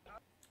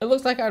 It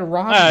looks like I'd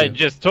rob I you.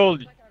 just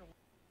told you.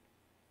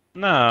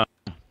 No,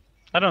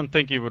 I don't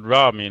think you would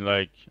rob me.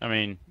 Like, I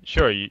mean,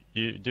 sure, you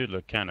do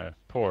look kind of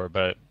poor,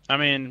 but I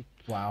mean,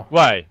 Wow.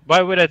 why?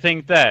 Why would I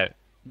think that?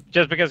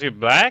 Just because you're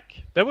black?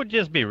 That would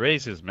just be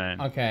racist,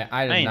 man. Okay,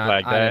 I ain't did not.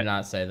 like I that. did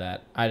not say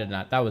that. I did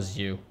not. That was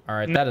you. All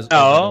right, that is over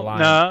the No, line.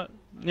 no.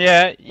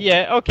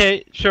 Yeah,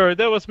 okay, sure,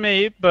 that was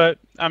me, but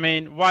I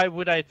mean, why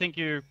would I think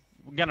you're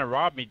gonna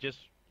rob me? Just,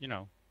 you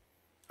know.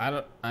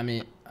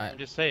 I'm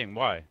just saying,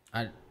 why?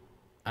 I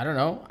don't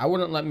know. I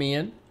wouldn't let me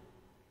in.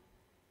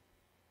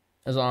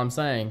 That's all I'm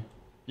saying.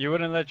 You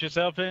wouldn't let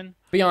yourself in?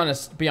 Be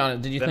honest. Be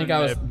honest. Did you think I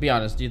was? Be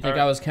honest. Do you think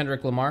I was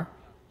Kendrick Lamar? Do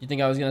you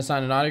think I was gonna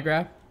sign an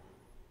autograph?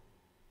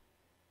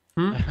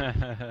 I'm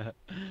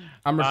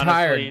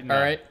retired. Honestly, no. All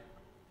right.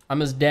 I'm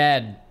his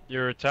dad.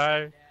 You're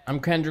retired? I'm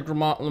Kendrick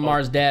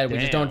Lamar's dad. We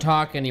just damn. don't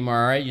talk anymore.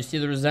 All right. You see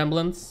the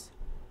resemblance?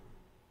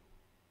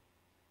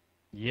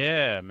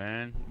 Yeah,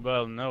 man.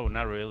 Well, no,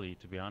 not really,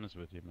 to be honest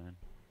with you, man.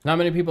 Not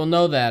many people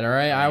know that. All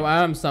right.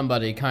 I am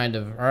somebody, kind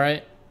of. All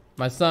right.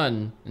 My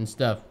son and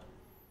stuff.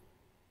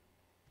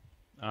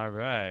 All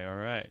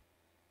right.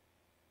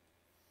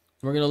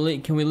 We're gonna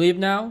leave. Can we leave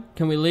now?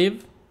 Can we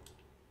leave?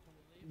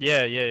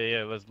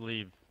 Yeah, let's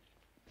leave.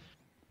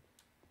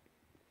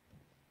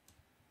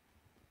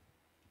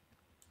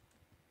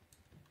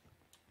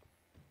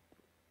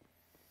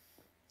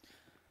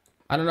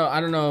 I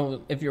don't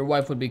know if your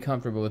wife would be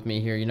comfortable with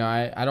me here. You know,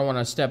 I don't want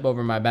to step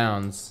over my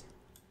bounds.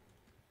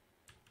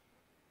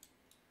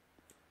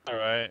 All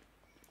right.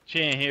 She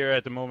ain't here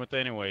at the moment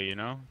anyway, you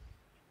know?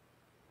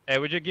 Hey,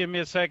 would you give me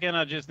a second?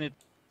 I just need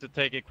to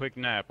take a quick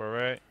nap, all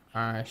right?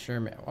 All right,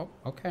 sure, man. Oh,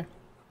 okay.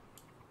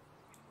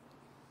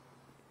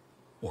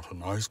 What a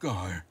nice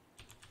guy.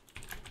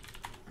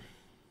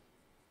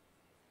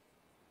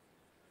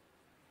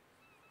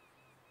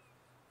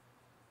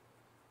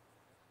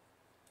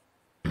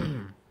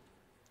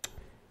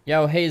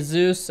 Yo, hey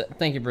Zeus,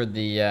 thank you for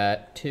the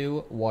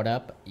 2. What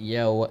up?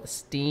 Yo,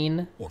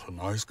 Steen. What a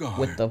nice guy.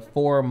 With the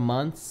 4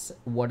 months.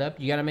 What up?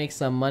 You gotta make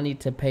some money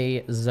to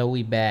pay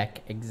Zoe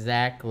back.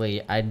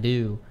 Exactly, I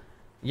do.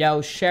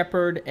 Yo,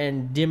 Shepherd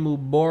and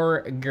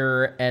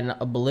Dimuborger and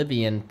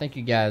Oblivion. Thank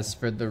you guys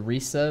for the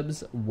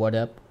resubs. What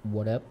up?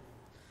 What up?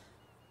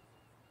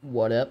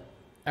 What up?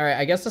 Alright,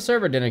 I guess the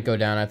server didn't go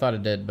down. I thought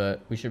it did,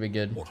 but we should be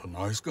good. What a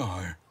nice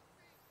guy.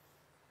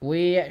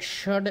 We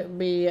should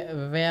be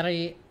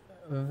very,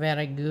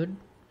 very good.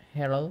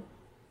 Hello?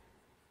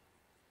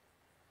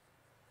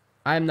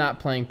 I'm not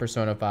playing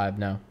Persona 5,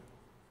 no.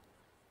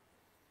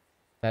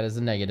 That is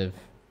a negative.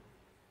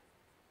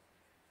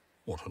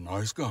 What a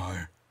nice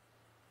guy.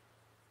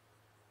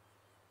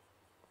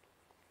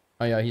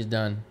 Oh, yo, he's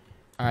done.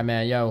 Alright,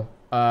 man, yo.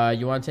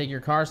 You want to take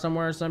your car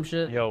somewhere or some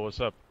shit? Yo, what's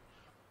up?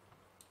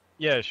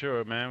 Yeah,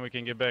 sure, man. We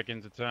can get back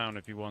into town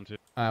if you want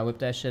to. Whip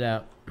that shit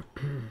out.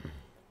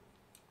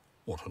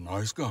 What a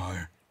nice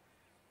guy.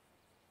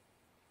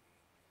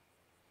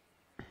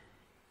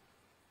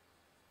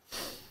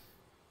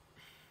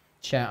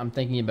 Chat, I'm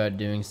thinking about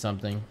doing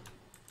something.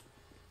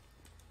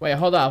 Wait,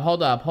 hold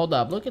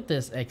up. Look at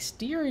this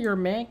exterior,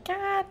 man.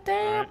 God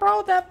damn,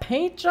 bro, that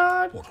paint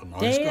job. What a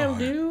nice Damn, guy.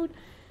 dude.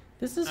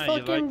 This is You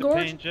fucking like the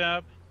gorgeous. paint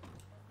job?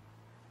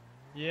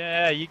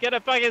 Yeah, you gonna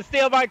fucking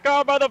steal my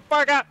car,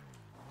 motherfucker!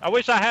 I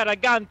wish I had a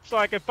gun so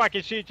I could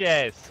fucking shoot your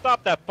ass.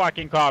 Stop that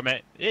fucking car, man.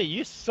 Yeah,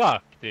 you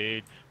suck,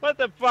 dude. What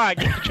the fuck?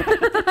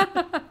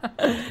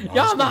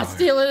 Y'all not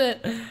stealing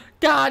it.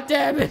 God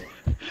damn it.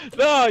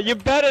 No, you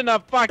better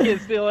not fucking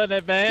stealing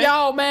it, man.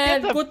 Yo,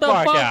 man, Get what the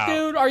fuck fuck, out.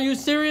 dude? Are you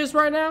serious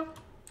right now?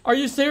 Are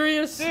you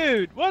serious?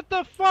 Dude, what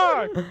the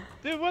fuck?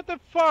 Dude, what the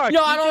fuck?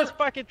 Yo, I you don't- just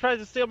fucking tried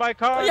to steal my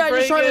car. Yeah, and just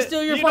break trying to it.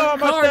 steal your you know how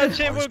fucking much car, that dude.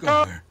 shit Nice will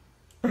cost? guy.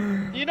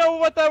 You know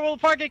what that will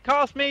fucking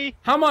cost me?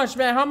 How much,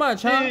 man? How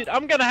much, huh? Dude,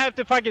 I'm gonna have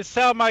to fucking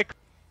sell my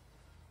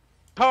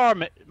car. I'm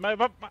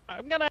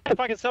gonna have to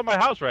fucking sell my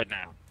house right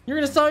now. You're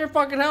gonna sell your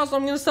fucking house.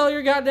 I'm gonna sell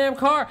your goddamn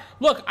car.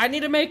 Look, I need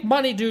to make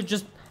money, dude.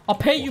 I'll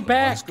pay you What a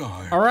back. nice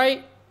guy. All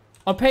right?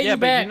 I'll pay Yeah, you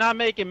but back. you're not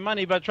making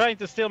money by trying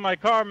to steal my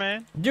car,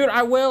 man. Dude,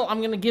 I will.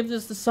 I'm gonna give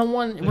this to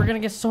someone. We're gonna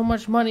get so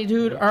much money,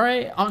 dude. All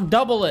right? I'll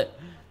double it.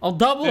 I'll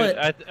double Dude,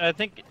 it. I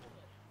think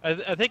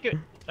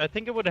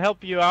it would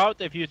help you out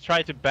if you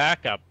try to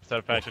back up instead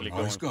of actually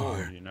going nice guy.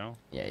 forward, you know?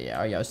 Yeah, yeah,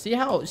 oh, yeah. See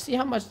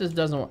how much this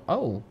doesn't.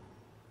 Oh,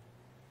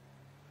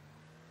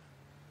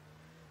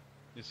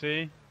 You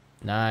see?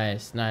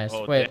 nice, nice.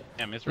 Oh, Wait,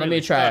 damn, it's let really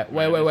me try stuck, it.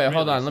 Wait, man. wait, wait. It's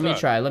Hold really on. Let me stuck.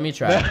 try. Let me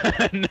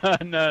try.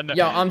 No.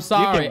 Yo, I'm You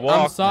sorry. can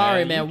walk, I'm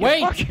sorry, man. man. You Wait.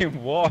 can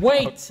fucking walk.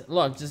 Wait.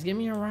 Look, just give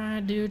me a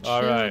ride, dude. Chill,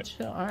 All right.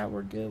 chill. All right,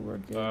 we're good. We're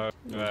good. All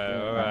We're right,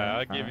 good. all right.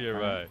 I'll give you a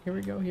all right. ride. Here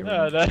we go. Here we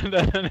No, go.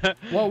 no.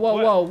 Whoa, whoa,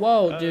 What?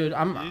 whoa, whoa, dude.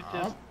 you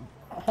just-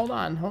 Hold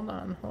on.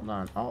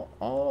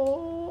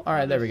 Oh. All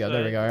right, there we go.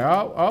 There we go.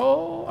 Oh.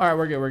 All right,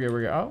 we're good. We're good.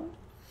 We're good. Oh.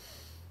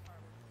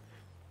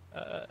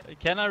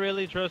 Can I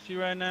really trust you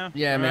right now?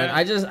 Yeah, All man.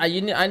 right?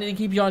 I need to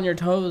keep you on your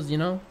toes, you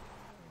know.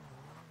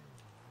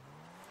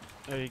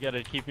 Oh, you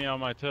gotta keep me on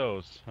my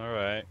toes. All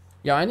right.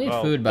 Yo, I need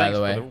Well, food, by thanks the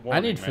for way. the I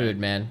warning, need food,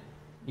 man.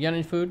 You got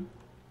any food?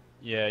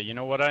 Yeah, you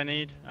know what I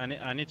need?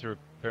 I need to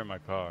repair my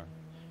car.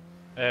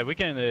 We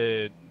can.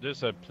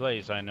 There's a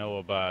place I know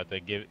about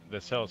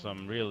that sells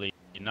some really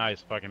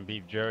nice fucking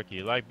beef jerky.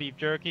 You like beef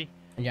jerky?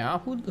 Yeah.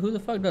 Who the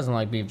fuck doesn't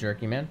like beef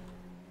jerky, man?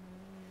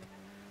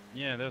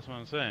 Yeah, that's what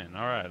I'm saying.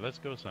 All right, let's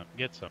go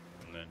get some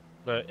then.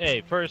 But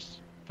hey, first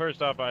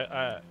off,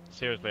 I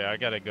seriously, I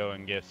gotta go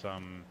and get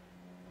some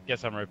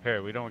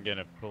repair. We don't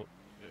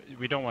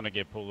want to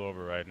get pulled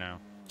over right now.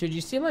 Dude, you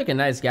seem like a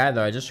nice guy,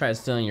 though. I just tried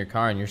stealing your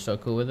car, and you're so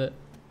cool with it.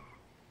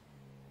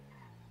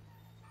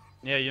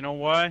 Yeah, you know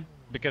why?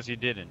 Because you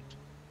didn't.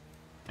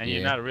 And Yeah.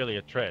 you're not really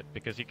a threat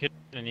because you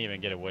couldn't even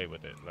get away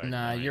with it. Like,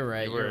 Nah, I mean, you're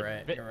right. you You're were-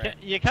 right. but You're right.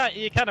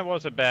 You kind of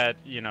was a bad,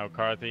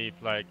 car thief.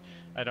 Like,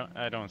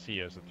 I don't see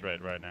you as a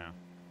threat right now.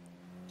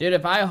 Dude,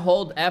 if I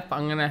hold F,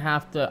 I'm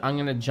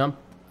gonna jump,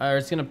 or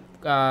it's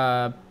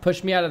gonna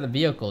push me out of the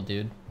vehicle,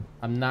 dude.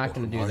 I'm not What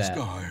gonna a do nice that.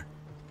 guy.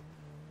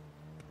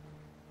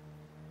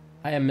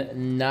 I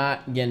am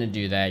not gonna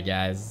do that,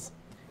 guys.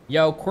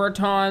 Yo,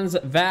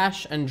 Quirtons,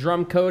 Vash, and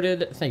Drum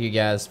Coated. Thank you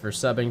guys for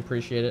subbing.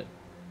 Appreciate it.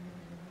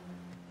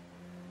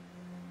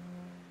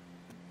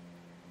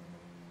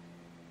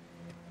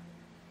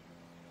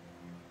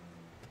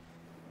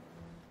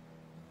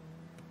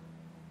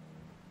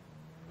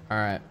 All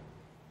right.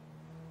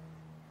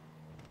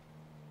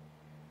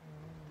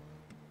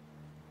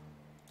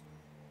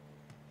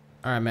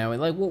 All right, man. Wait,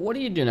 like, what do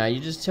you do now? You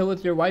just chill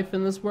with your wife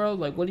in this world?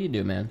 Like, what do you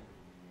do, man?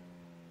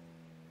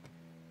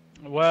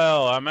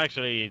 Well, I'm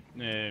actually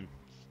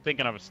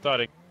thinking of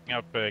starting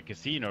up a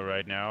casino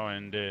right now,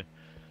 and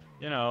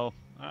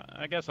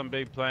I got some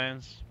big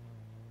plans.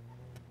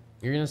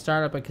 You're gonna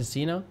start up a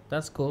casino?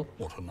 That's cool.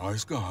 What a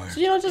nice guy. So,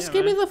 just Yeah,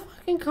 give me man. the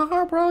fucking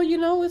car, bro.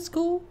 It's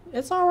cool.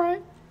 It's all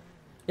right.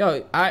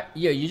 Yo,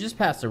 you just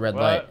passed a red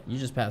What? light. You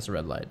just passed a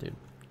red light, dude.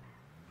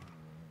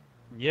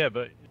 Yeah,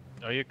 but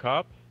are you a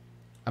cop?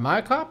 Am I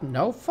a cop?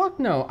 No, fuck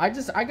no. I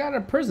got out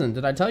of prison.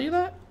 Did I tell you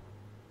that?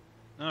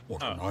 No.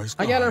 What a nice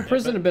guy. I got out of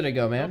prison but- a bit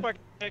ago, Don't man.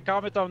 fucking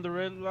comment on the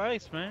red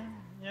lights, man.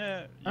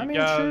 Yeah. I you mean,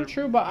 got-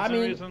 true, but I for some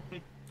mean, reason-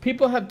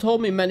 people have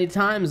told me many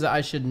times that I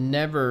should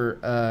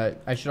never,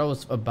 I should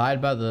always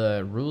abide by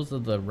the rules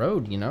of the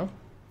road, you know?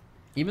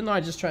 Even though I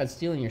just tried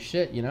stealing your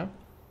shit, you know?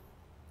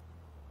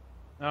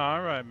 Oh,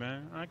 all right,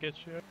 man. I get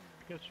you.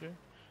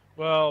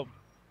 Well,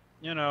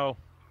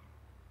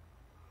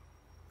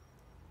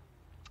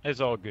 it's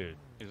all good.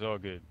 It's all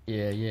good.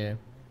 Yeah, yeah.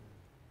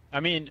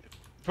 I mean,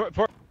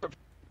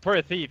 for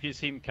a thief, you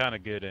seem kind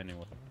of good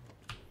anyway.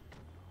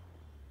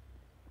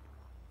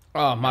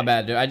 Oh, my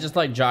bad, dude. I just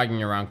like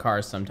jogging around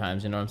cars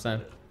sometimes, you know what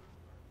I'm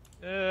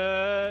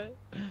saying?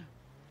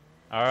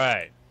 All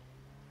right.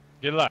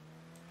 Good luck.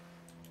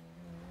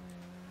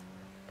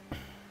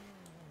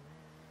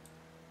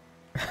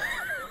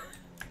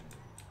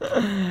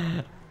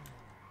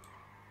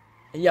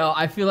 Yo,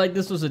 I feel like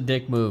this was a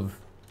dick move.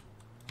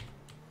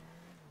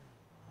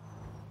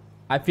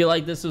 I feel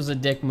like this was a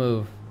dick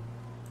move.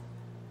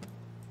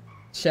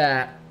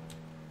 Chat.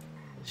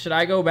 Should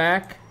I go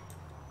back?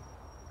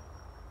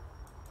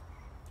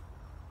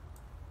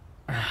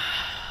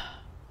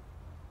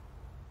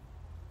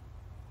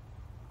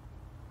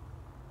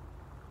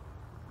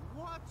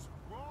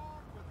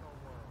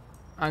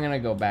 I'm gonna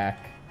go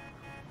back.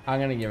 I'm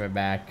gonna give it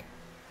back.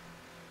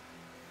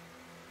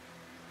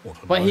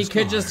 What a But he nice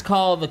could guy. just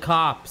call the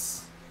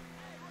cops.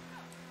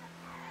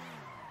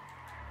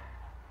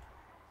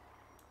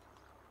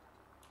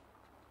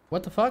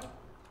 What the fuck?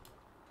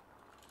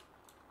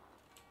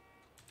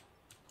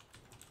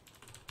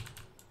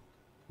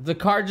 The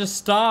car just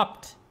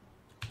stopped.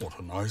 What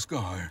a nice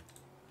guy.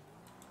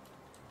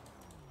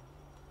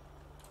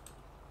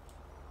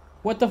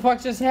 What the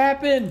fuck just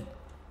happened?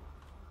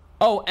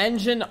 Oh,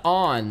 engine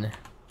on.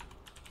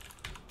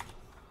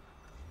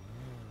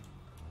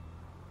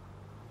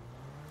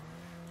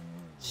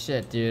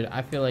 Shit, dude.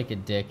 I feel like a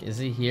dick. Is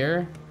he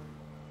here?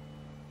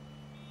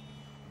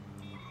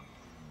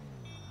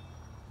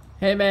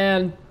 Hey,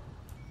 man.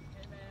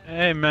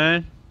 Hey,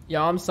 man.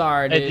 Yo, I'm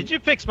sorry, dude. Hey, did you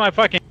fix my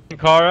fucking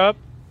car up?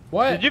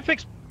 What? Did you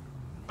fix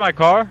my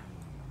car?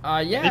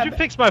 Yeah. Did you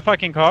fix my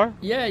fucking car?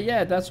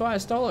 Yeah. That's why I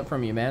stole it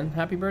from you, man.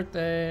 Happy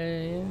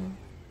birthday.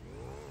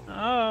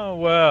 Oh,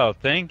 well,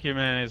 thank you,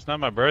 man. It's not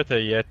my birthday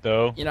yet,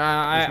 though. You know,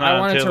 I not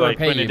wanted until to like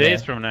repay 20 you, days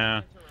man. from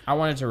now. I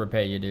wanted to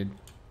repay you, dude.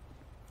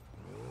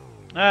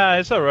 Ah,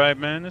 it's alright,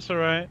 man. It's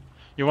alright.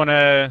 You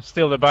wanna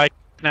steal the bike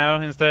now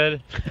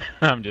instead?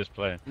 I'm just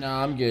playing. No,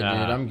 I'm good, dude.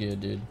 I'm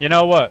good, dude. You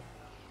know what?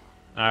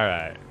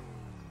 Alright.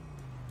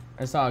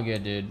 It's all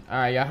good, dude. All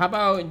right, yeah. How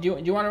about do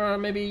you want to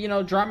maybe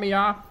drop me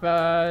off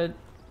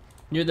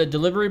near the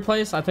delivery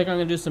place? I think I'm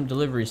gonna do some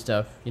delivery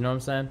stuff. You know what I'm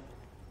saying?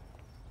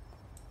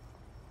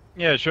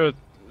 Yeah, sure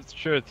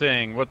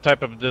thing. What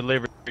type of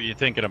delivery are you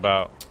thinking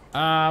about?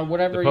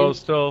 Whatever. The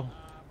postal?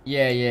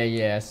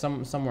 Yeah.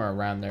 Somewhere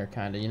around there,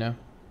 kind of, you know.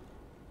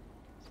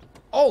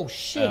 Oh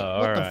shit!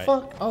 What the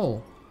fuck?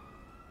 Oh,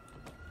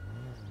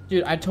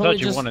 dude, I totally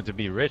thought you wanted to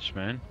be rich,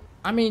 man.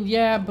 I mean,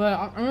 yeah, but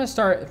I'm gonna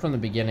start from the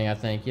beginning. I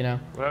think, you know.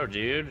 Whoa,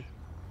 dude.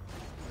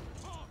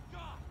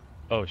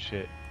 Oh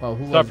shit. Well,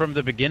 who Start was... from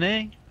the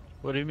beginning?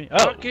 What do you mean? Oh,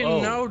 Fucking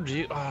no,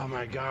 dude. Oh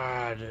my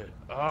god.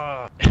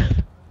 Oh.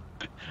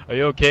 Are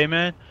you okay,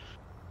 man?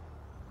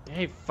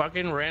 He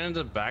fucking ran into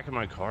the back of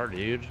my car,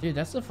 dude. Dude,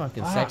 that's a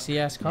fucking sexy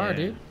ass car,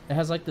 dude. It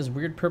has like this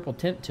weird purple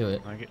tint to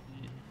it. Like it.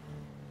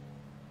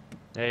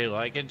 Hey, you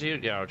like it,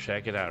 dude? Yo,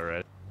 check it out,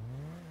 right?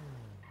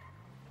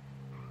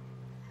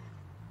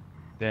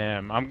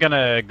 Damn, I'm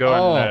gonna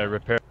go and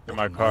repair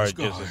my car nice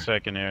just a guy.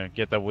 second here.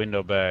 Get the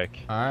window back.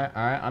 All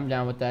right, I'm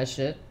down with that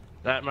shit.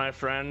 That, my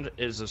friend,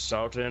 is a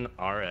Sultan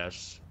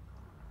RS.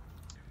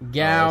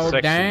 Gow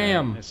Sexy,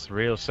 damn. man. It's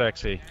real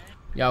sexy.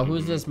 Yo,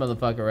 who's this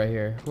motherfucker right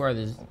here? Who are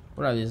these?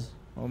 What are these?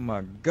 Oh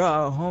my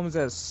god, Holmes,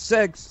 that's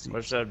sexy.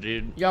 What's up,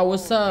 dude? Yo,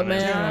 what's up,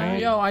 Nice man? guy.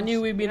 Yo, I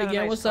knew we'd meet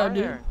again. What's up,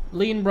 dude?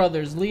 Lean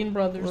Brothers, Lean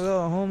Brothers. What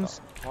up,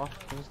 Holmes?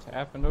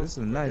 This is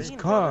a nice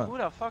car. Who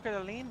the fuck are the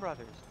Lean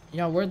Brothers?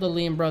 Yo, we're the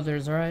Lean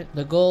Brothers, alright?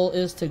 The goal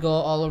is to go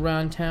all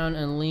around town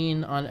and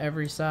lean on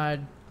every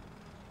side.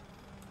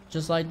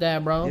 Just like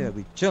that, bro. Yeah,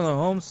 we chilling,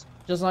 Holmes.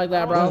 Just like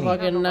that, bro.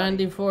 Fucking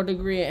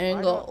 94-degree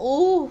angle.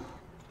 Ooh.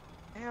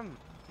 Damn,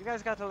 you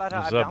guys got a lot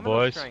of What's up, abdominal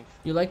boys? strength.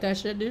 You like that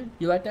shit, dude?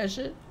 You like that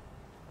shit?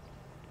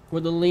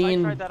 With the If I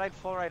lean. tried that, I'd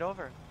fall right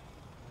over.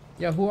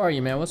 Yeah, who are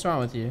you, man? What's wrong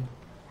with you?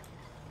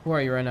 Who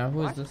are you right now?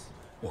 Who is this?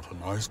 What a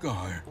nice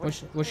guy.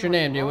 What's your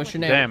name, dude? What's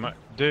your name? Damn,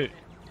 dude.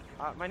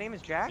 My name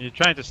is Jack. You're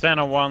trying to stand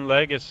on one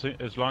leg as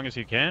long as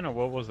you can, or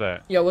what was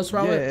that? Yo, what's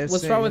wrong Yeah, with it's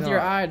what's saying, wrong with you your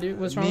know, eye, dude?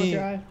 What's wrong with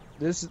your eye?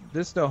 This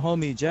the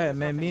homie Jack,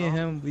 man. Me and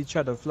him, we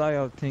try to fly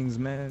out things,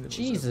 man.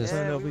 Jesus.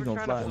 Yeah, we we gonna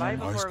were trying to fly man.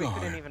 before Nice we guy.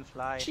 couldn't even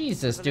fly.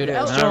 Jesus, dude. Yeah,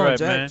 El- show Alright, him,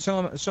 Jack.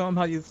 man. Show him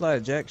how you fly,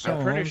 Jack. Show I'm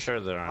him, pretty Holmes. sure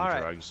they're on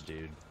Alright. drugs,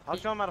 dude. I'll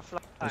show him how to fly.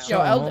 Yo,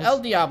 Holmes. El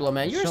Diablo,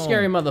 man, you're a Show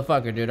scary him.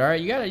 motherfucker, dude. All right,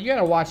 you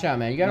gotta watch out,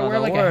 man. You gotta No, wear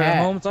don't like worry, a hat.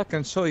 Holmes. I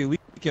can show you. We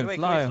can Wait,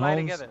 fly, can we fly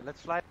Holmes. together?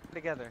 Let's fly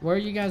together. Where are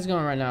you guys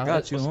going right now?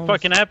 Got you, What's Holmes.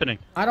 fucking happening?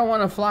 I don't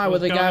want to fly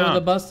What's with a going guy with on?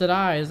 a busted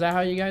eye. Is that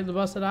how you guys the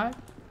busted eye?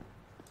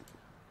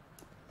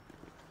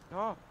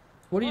 No.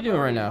 What are you No, doing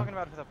what right are you now? talking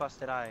about with a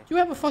busted eye? You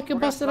have a fucking We're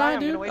gonna busted fly, eye, I'm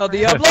gonna dude. wait El for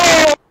him.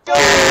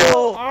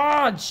 Diablo!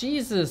 Oh,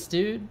 Jesus,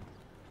 dude.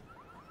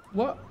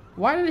 What?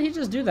 Why did he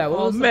just do that? What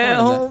Oh was the man,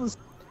 point of that? Holmes.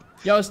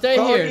 Yo, stay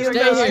Call here, the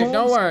stay EMS, here. Don't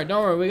Holmes.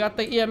 worry. We got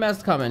the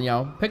EMS coming,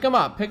 yo. Pick him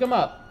up, pick him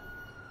up.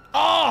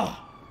 Oh!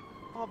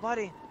 Oh,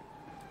 buddy.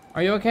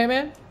 Are you okay,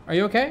 man? Are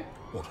you okay?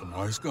 What a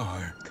nice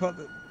guy. Call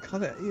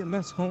that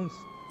EMS, Holmes.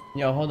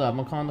 Yo, hold up.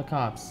 I'm calling the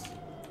cops.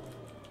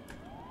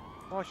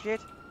 Oh, shit.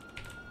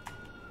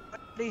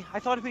 Buddy, I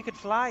thought we could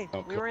fly.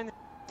 We were in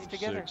the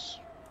together.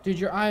 Dude,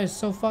 your eye is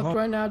so fucked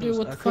right now, dude.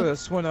 What I the could fuck? have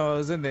sworn I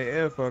was in the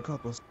air for a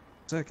couple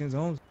seconds,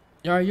 Holmes.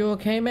 Yo, are you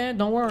okay, man?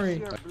 Don't worry.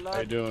 Your How you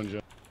blood.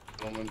 doing,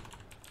 gentlemen?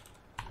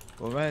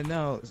 Well, right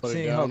now, Put it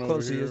seeing how down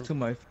close over he is here. to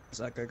my face,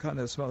 I can kind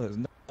of smell his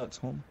nuts,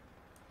 Holmes.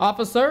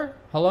 Officer?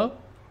 Hello?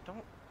 Don't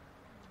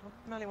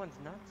smell anyone's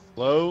nuts.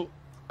 Hello?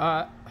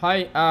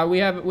 Hi. We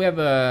have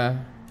a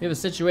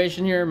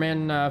situation here.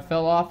 Man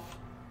fell off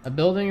a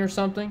building or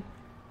something.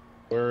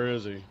 Where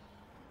is he?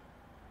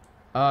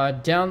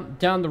 Down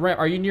the ramp.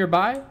 Are you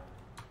nearby?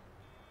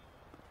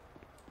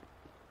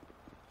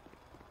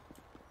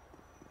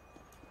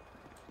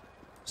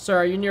 Sir,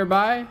 are you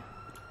nearby?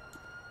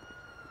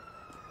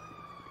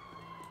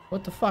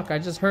 What the fuck? I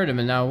just heard him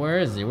and now where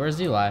is he?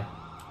 Where's Eli?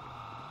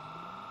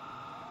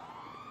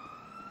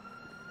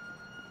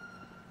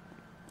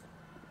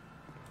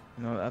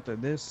 You know, after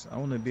this, I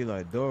want to be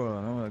like Dora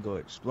and I want to go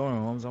exploring,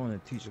 Holmes. I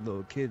want to teach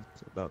little kids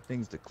about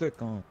things to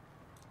click on.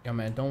 Yo,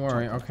 man, don't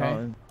worry, okay?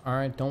 Colin.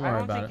 Alright, don't I worry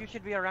don't about think it. you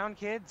should be around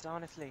kids,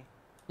 honestly.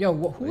 Yo, who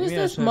What do is you mean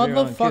I this shouldn't be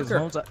around kids, motherfucker?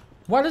 Holmes?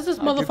 Why does this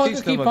I can motherfucker teach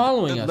keep them a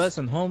following good us?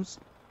 lesson, Holmes.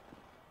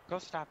 Go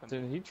stop him.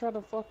 Did he try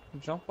to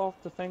fucking jump off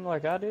the thing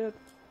like I did?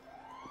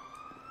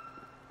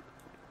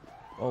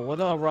 Oh, what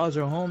up,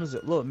 Roger Holmes?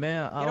 Look,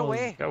 man, I Get was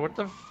away. God, what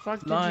the fuck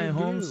did flying, you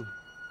Holmes. do?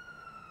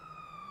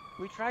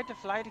 We tried to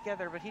fly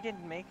together, but he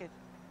didn't make it.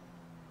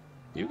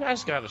 You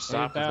guys gotta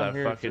stop with down that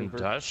here, fucking Trooper.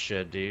 dust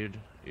shit, dude.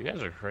 You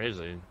guys are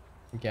crazy.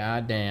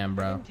 God damn, I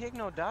bro. didn't take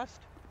no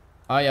dust.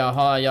 Oh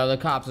yeah, the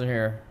cops are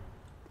here.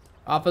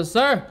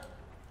 Officer.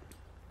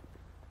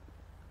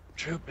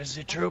 Troop is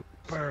a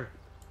trooper.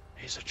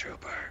 He's a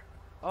trooper.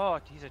 Oh,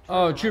 he's a trooper.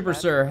 Oh, trooper,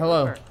 sir.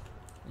 Hello. Trooper.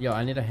 Yo,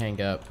 I need to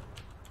hang up.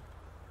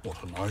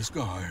 What a nice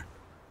guy.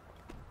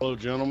 Hello,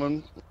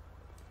 gentlemen.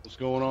 What's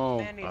going on?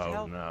 Man needs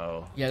help.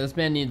 No. Yeah, this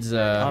man needs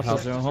help.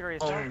 Officer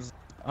Holmes.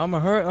 I'm a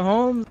hurt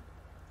Holmes.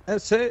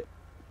 That's it.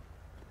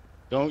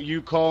 Don't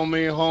you call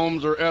me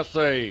Holmes or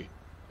S.A.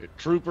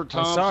 Trooper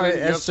Thompson, sorry,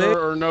 yes S.A.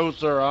 sir or no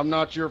sir. I'm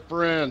not your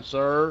friend,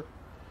 sir.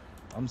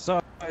 I'm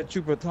sorry,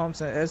 Trooper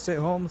Thompson. S.A.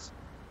 Holmes.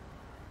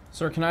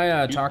 Sir, can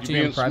I talk to you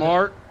in being private?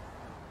 smart?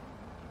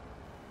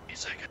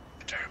 He's like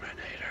a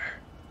Terminator.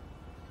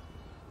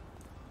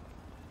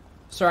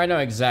 Sir, I know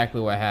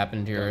exactly what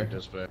happened here.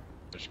 Dispatch.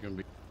 It's gonna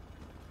be.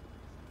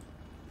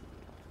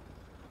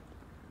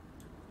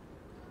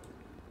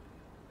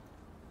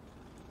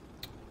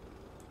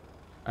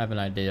 I have an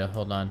idea.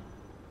 Hold on.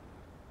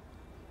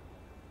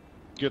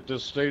 Get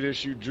this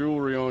state-issued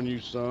jewelry on you,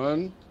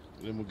 son.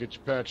 Then we'll get you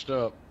patched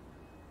up.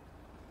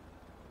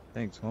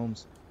 Thanks,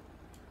 Holmes.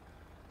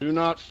 Do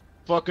not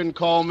fucking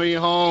call me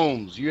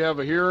Holmes. You have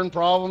a hearing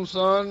problem,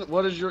 son?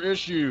 What is your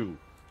issue?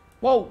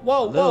 Whoa,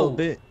 whoa, Little whoa.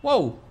 bit.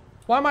 Whoa.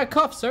 Why am I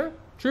cuffed, sir?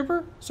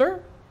 Trooper,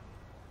 sir?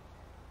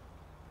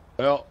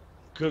 Well,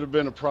 could have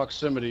been a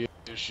proximity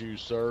issue,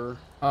 sir.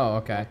 Oh,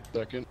 okay.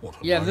 Second. What a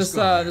Yeah, nice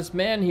guy. this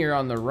man here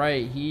on the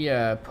right, he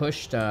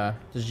pushed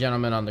this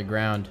gentleman on the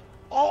ground.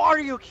 Oh, are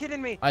you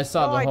kidding me? I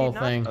saw No, the I whole did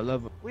not. thing. I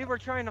love it. We were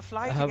trying to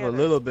fly I have together. a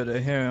little bit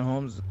of hearing,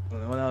 Holmes.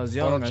 When I was Why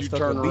young, don't I you stuck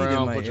turn a bead in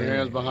around, my put your ear, hands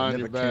and it behind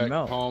your never came back,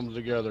 out. palms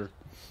together.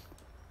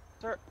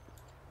 Sir,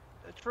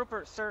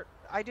 trooper, sir,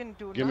 I didn't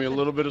do Give me a nothing.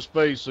 little bit of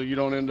space so you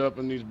don't end up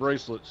in these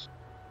bracelets.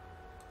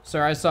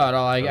 Sir, I saw it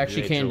all. I Oh,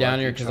 actually yeah, came Joe, down like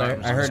here you because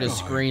tried. I heard his Nice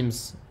guy.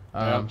 screams.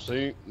 Yeah,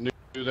 see? Knew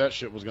that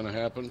shit was gonna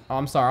happen. Oh,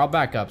 I'm sorry. I'll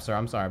back up, sir.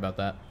 I'm sorry about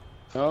that.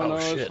 No, no,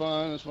 shit. it's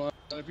fine, it's fine.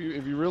 If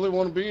you really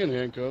want to be in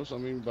handcuffs, I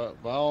mean, by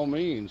all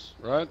means,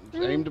 right?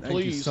 Aim to Thank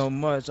you please. so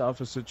much,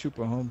 Officer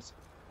Trooper Holmes.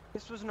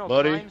 This was no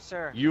Buddy, crime,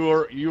 sir. you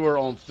are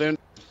on thin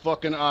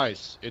fucking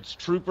ice. It's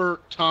Trooper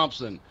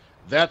Thompson.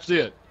 That's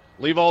it.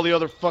 Leave all the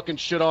other fucking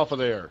shit off of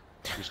there.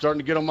 You're starting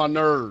to get on my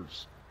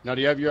nerves. Now,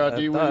 do you have your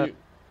ID with you?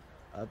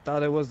 I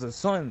thought it was the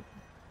sun.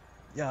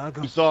 Yeah, I You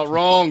got. thought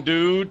wrong,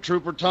 dude.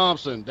 Trooper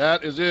Thompson.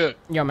 That is it.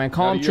 Yo, man,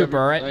 call Now, him do you have Trooper,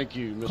 your- all right? Thank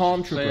you, Mr. Call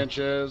him Trooper.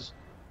 Sanchez.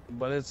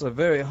 But it's a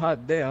very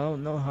hot day. I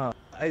don't know how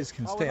ice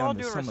can Oh, stay with all on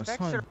the due summer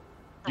respect, sun. sir,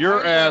 Your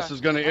why ass there-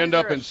 is going to why end there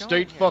up a in showing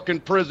state here?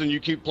 fucking prison.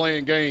 You keep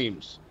playing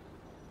games.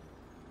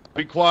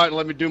 Be quiet and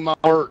let me do my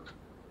work.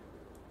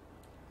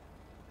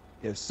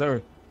 Yes,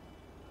 sir.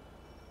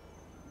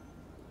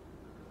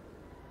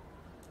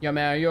 Yo,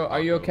 man, are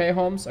you okay,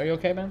 Holmes? Are you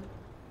okay, man?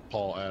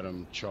 Paul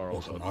Adam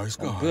Charles. What a nice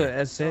Oh, guy. good,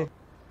 S.A.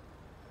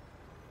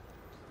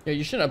 Yo,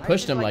 you shouldn't have I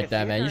pushed just him like like a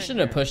that, man. theater You in shouldn't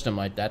have here. pushed him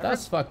like that.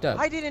 That's fucked up.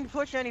 I didn't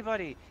push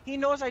anybody. He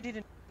knows I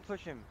didn't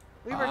push him.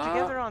 We were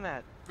together on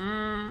that.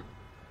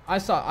 I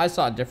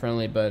saw it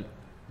differently, but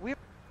We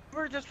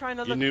were just trying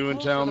to You look new in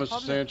cool town, for the Mr.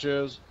 public.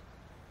 Sanchez?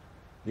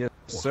 Yes,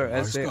 sir. a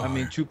nice S.A. I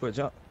mean, guy. Trooper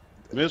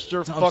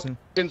Mr. Thompson.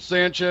 fucking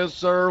Sanchez,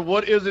 sir,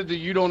 what is it that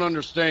you don't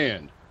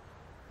understand?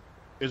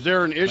 Is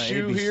there an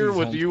issue ABC's here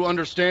with home. you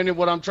understanding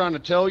what I'm trying to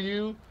tell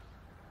you?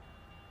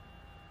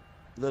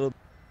 Little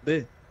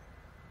bit.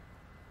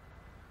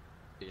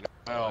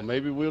 Well,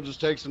 maybe we'll just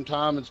take some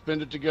time and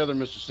spend it together,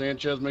 Mr.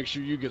 Sanchez. Make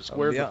sure you get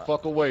squared yeah. the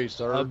fuck away,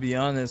 sir. I'll be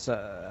honest.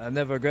 I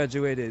never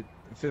graduated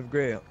 5th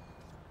grade.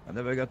 I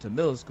never got to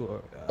middle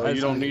school. Well,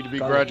 you don't need to be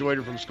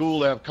graduated from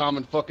school to have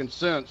common fucking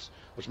sense,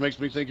 which makes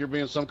me think you're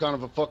being some kind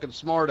of a fucking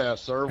smartass,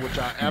 sir, which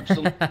I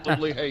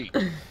absolutely hate.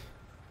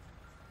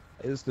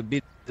 I used to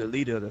be the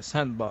leader of the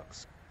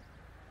sandbox.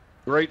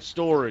 Great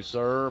story,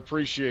 sir.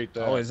 Appreciate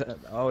that.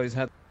 I always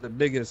had the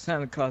biggest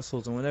sand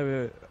castles, and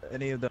whenever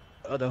any of the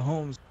other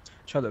homes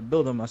try to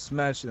build them, I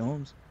smash the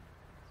homes.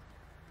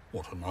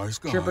 What a nice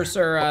guy. Trooper,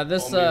 sir,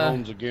 this Call me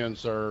Holmes again,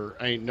 sir.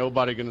 Ain't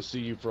nobody gonna see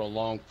you for a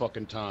long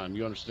fucking time.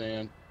 You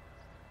understand?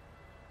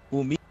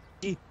 Who, me?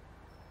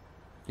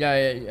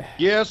 yeah.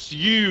 Yes,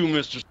 you,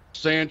 Mr.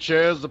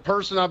 Sanchez, the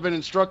person I've been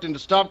instructing to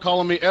stop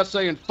calling me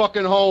S.A. and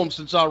fucking Holmes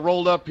since I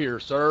rolled up here,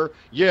 sir.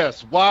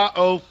 Yes,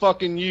 Y-O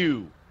fucking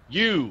you.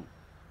 You.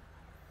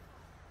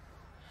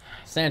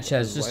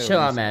 Sanchez, just chill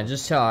out, man.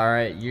 Just chill, all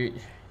right?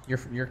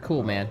 You're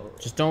cool, man.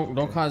 Just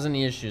don't cause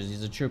any issues.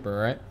 He's a trooper,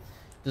 all right?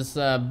 This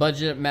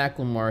Budget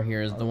Macklemore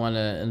here is the one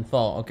in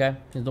fault, okay?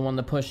 He's the one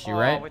that pushed you,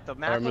 right? With the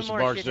right, Mr. Macklemore shit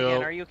Barksdale.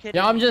 again. Are you kidding?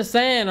 Yeah, I'm just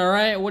saying, all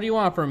right? What do you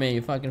want from me,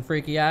 you fucking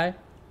freaky eye?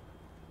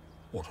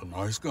 What a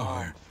nice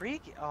guy.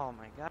 Freaky. Oh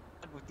my god,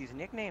 with these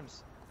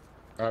nicknames.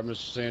 All right,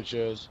 Mr.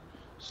 Sanchez.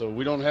 So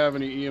we don't have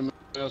any EMS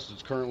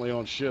that's currently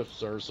on shift,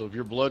 sir. So if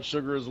your blood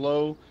sugar is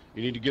low,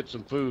 you need to get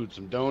some food,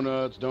 some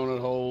donuts, donut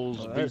holes,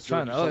 Well, I beef was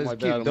trying jerky, to something always like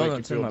keep that. It'll make you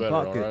donuts in feel my better,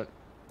 pocket. all right?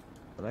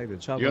 I like to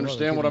chop You them up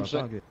and understand keep what them I'm in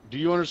saying? my pocket. Do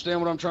you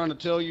understand what I'm trying to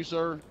tell you,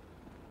 sir?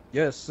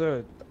 Yes,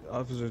 sir.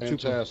 Officer Trooper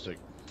Fantastic.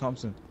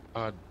 Thompson.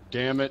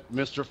 Damn it,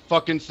 Mr.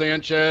 fucking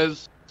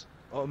Sanchez.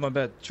 Oh, my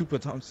bad. Trooper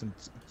Thompson,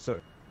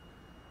 sir.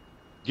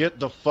 Get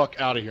the fuck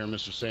out of here,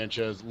 Mr.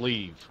 Sanchez.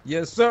 Leave.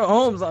 Yes, sir,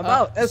 Holmes. I'm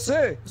out. Yes,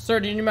 sir. Sir,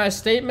 do you need my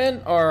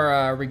statement, or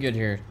are we good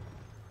here?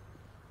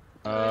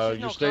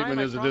 Your statement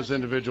is that this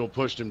individual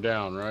pushed him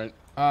down, right?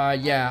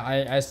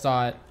 Yeah, I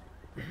saw it.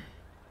 You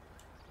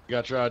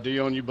got your ID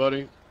on you,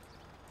 buddy?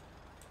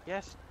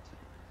 Yes.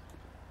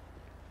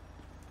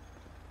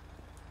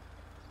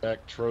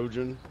 Jack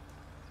Trojan.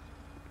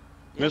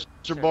 Yes,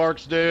 Mr.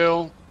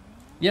 Barksdale.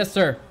 Yes,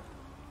 sir.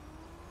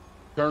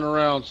 Turn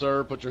around,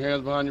 sir. Put your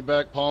hands behind your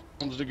back,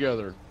 palms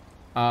together.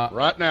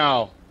 Right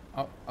now.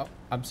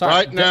 I'm sorry.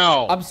 Right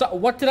now. I'm sorry.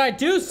 What did I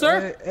do,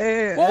 sir?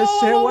 Hey, whoa,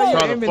 whoa, whoa,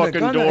 Try the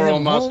fucking door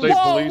on my state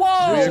police.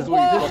 Whoa. You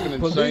fucking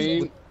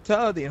insane.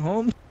 Brutality,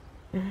 Holmes.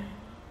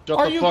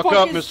 Shut the fuck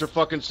up, Mr.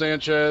 fucking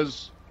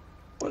Sanchez.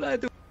 What did I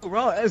do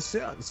wrong?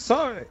 I'm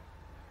sorry.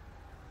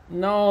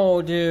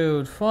 No,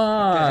 dude.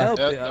 Fuck.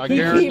 I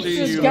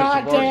guarantee you, Mr.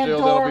 Barksdale,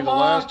 that'll be the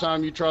last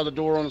time you try the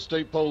door on a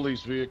state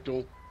police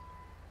vehicle.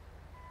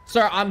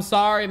 Sir, I'm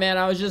sorry, man.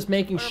 I was just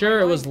making sure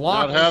it was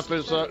locked.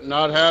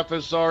 Not half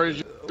as sorry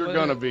as you're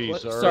gonna be,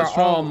 sir. Sir,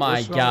 oh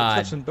my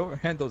God. Touching door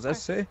handles,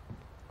 essay.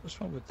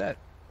 What's wrong with that?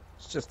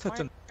 It's just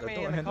touching the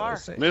door handle,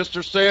 essay.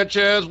 Mr.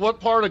 Sanchez,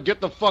 what part of get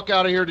the fuck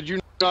out of here did you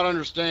not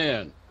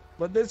understand?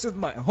 But this is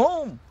my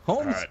home. Holmes.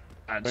 All right.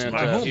 That's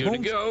my cue to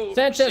go.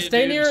 Sanchez,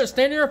 stay near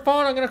your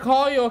phone. I'm gonna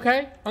call you,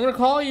 okay? I'm gonna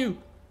call you.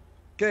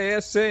 Okay,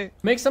 essay.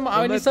 Make some.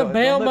 I need some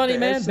bail money,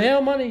 man.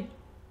 Bail money.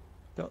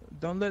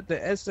 Don't let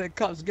the essay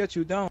cops get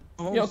you down.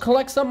 Holmes. Yo,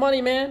 collect some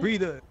money, man. Free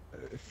the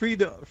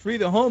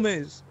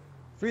homies.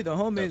 Free the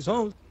homies,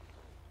 Holmes.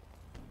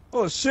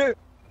 Oh shit.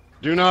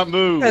 Do not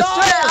move.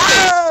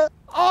 Oh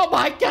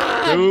my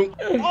God. Don't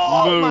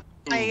move.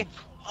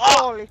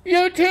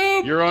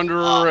 YouTube. You're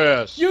under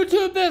arrest.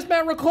 YouTube this,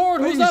 man. Record.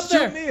 Who's up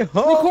there?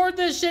 Record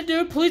this shit,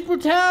 dude. Police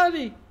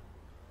brutality.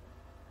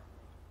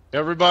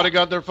 Everybody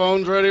got their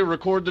phones ready?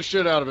 Record the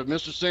shit out of it.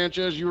 Mr.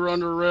 Sanchez, you are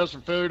under arrest for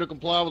failure to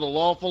comply with a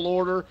lawful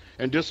order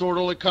and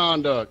disorderly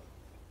conduct.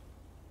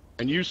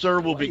 And you,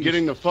 sir, will be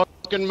getting the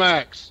fucking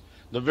max.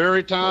 The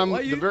very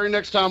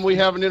next time we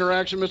have an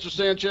interaction, Mr.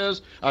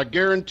 Sanchez, I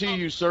guarantee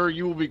you, sir,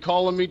 you will be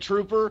calling me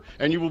trooper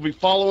and you will be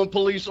following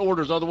police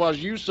orders.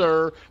 Otherwise, you,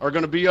 sir, are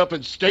going to be up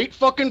in state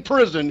fucking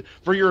prison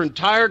for your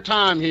entire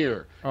time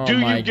here. Do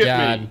you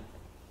get me?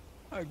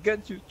 I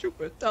get you,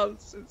 Trooper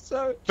Thompson,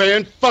 sir.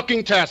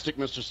 Fan-fucking-tastic,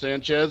 Mr.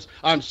 Sanchez.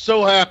 I'm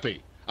so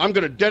happy. I'm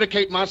going to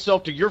dedicate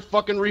myself to your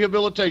fucking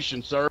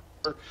rehabilitation, sir.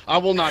 I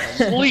will not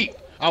sleep.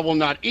 I will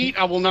not eat.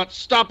 I will not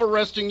stop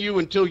arresting you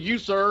until you,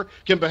 sir,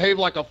 can behave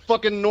like a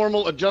fucking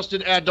normal,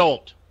 adjusted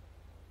adult.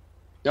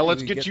 Now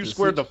let's get you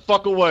squared the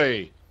fuck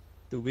away.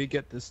 Do we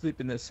get to sleep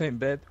in the same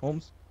bed,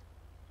 Holmes?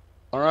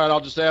 All right, I'll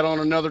just add on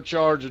another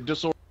charge of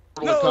disorderly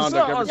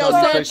conduct every Yo,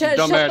 time you say Sanchez,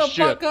 some dumbass shut the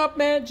shit. fuck up,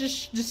 man.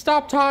 Just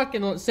stop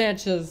talking,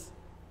 Sanchez.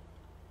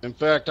 In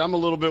fact, I'm a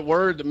little bit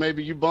worried that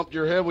maybe you bumped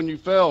your head when you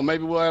fell.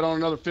 Maybe we'll add on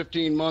another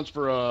 15 months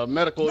for a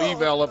medical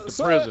eval up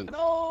to prison.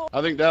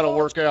 I think that'll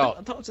work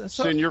out.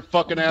 Send your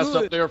fucking ass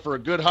up there for a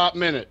good hot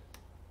minute.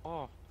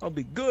 Oh, I'll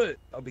be good.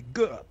 I'll be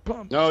good. I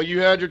promise. No, you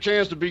had your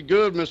chance to be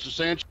good, Mr.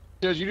 Sanchez.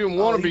 You didn't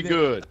want to be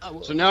good.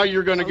 So now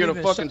you're going to get a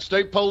fucking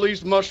state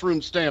police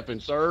mushroom stamping,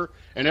 sir.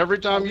 And every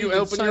time you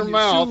open your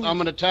mouth, I'm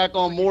going to tack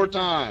on more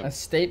time. A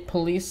state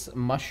police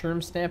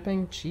mushroom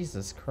stamping?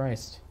 Jesus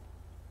Christ.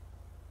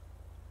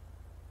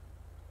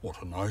 What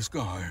a nice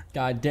guy.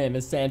 God damn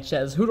it,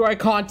 Sanchez. Who do I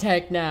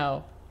contact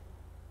now?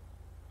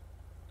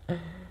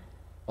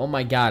 Oh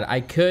my God,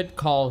 I could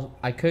call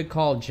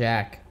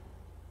Jack.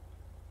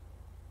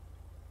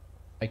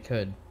 I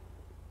could.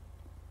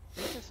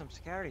 This is some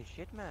scary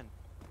shit, man.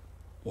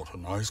 What a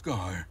nice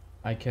guy.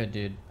 I could,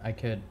 dude. I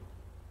could.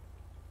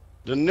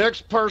 The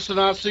next person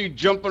I see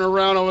jumping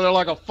around over there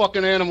like a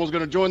fucking animal is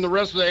going to join the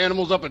rest of the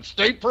animals up at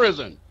state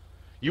prison.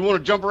 You want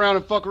to jump around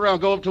and fuck around,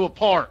 go up to a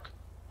park.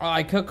 Oh,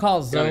 I could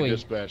call Zoe. County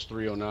Dispatch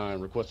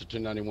 309, request a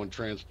 1091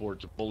 transport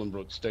to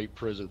Bolingbrook State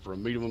Prison for a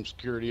minimum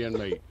security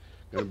inmate.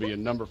 Going to be a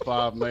number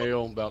 5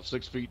 male, about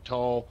 6 feet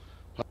tall,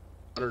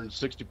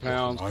 160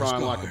 pounds,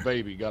 crying like a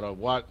baby. Got a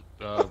white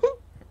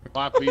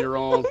 5-beater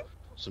on,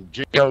 some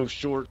JNCO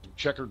shorts,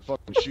 checkered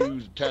fucking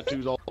shoes,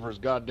 tattoos all over his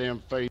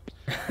goddamn face.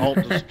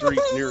 Alta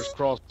Street, nearest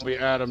cross will be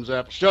Adams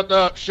Apple.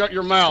 Shut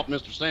your mouth,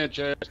 Mr.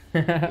 Sanchez,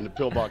 in the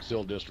Pillbox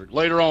Hill District.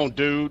 Later on,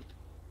 dude.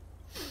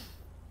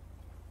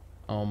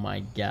 Oh my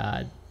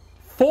God.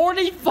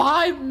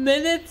 45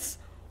 minutes?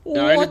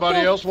 Now, anybody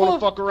else want to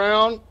fuck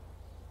around?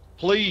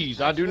 Please,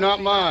 I do not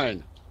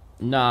mind.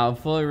 No,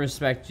 fully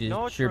respect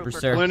you, Trooper,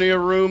 sir. Plenty of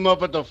room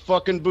up at the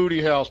fucking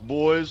booty house,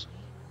 boys.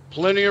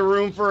 Plenty of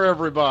room for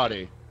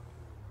everybody.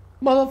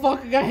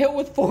 Motherfucker got hit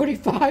with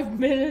 45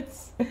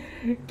 minutes.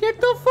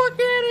 Get the fuck out of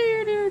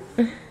here,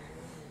 dude.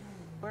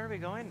 Where are we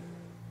going?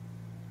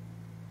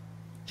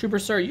 Trooper,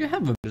 sir, you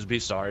have a... Just be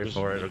sorry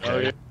for it,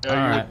 okay?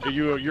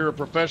 You're a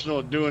professional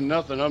at doing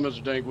nothing, huh,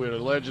 Mr. Dankwood,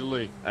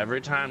 allegedly.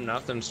 Every time,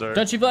 nothing, sir.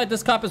 Don't you feel like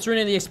this cop is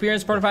ruining the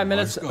experience? 45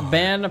 minutes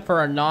ban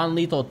for a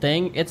non-lethal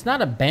thing? It's not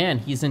a ban.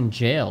 He's in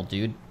jail,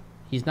 dude.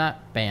 He's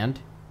not banned.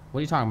 What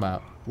are you talking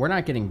about? We're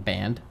not getting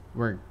banned.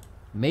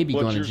 Maybe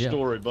What's going to your jail.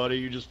 story, buddy?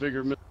 You just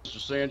figured Mr.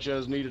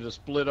 Sanchez needed a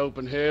split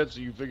open head, so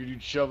you figured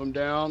you'd shove him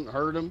down,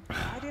 hurt him?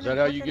 Is that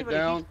how you get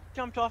down? He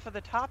jumped off of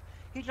the top.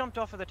 He jumped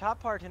off of the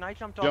top part, and I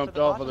jumped off of Jumped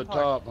the off bottom of the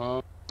part.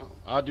 top, huh?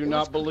 I do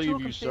not believe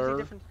you,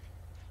 sir.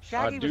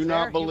 I do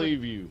not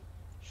believe you.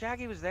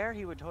 Shaggy was there.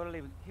 He would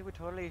totally.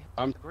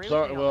 I'm agree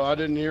sorry. with me Well, on I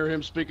didn't hear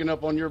him speaking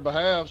up on your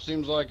behalf.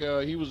 Seems like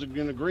he was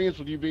in agreement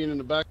with you being in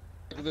the back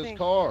of this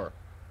car.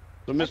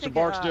 So Mr.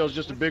 Barksdale's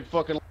just a big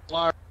fucking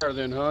liar,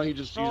 then, huh? He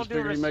just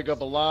figured he'd make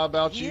up a lie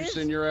about you,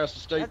 send your ass to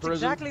state prison. That's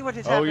exactly what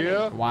is happening.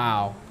 happening. Yeah.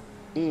 Wow.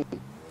 Mm.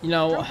 You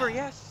know, Trooper,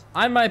 yes.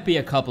 I might be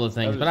a couple of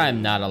things, but I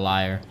am not a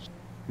liar,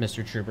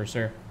 Mr. Trooper,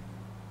 sir.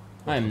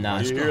 I am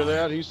not. You hear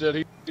that? He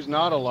said he's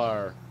not a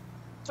liar.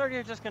 Sir,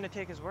 you're just gonna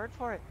take his word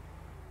for it.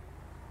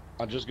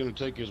 I'm just gonna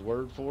take his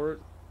word for it.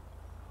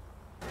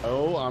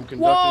 Oh, I'm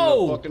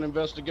conducting a fucking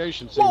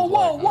investigation.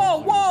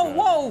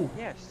 Whoa!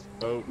 Yes.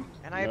 Oh,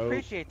 and I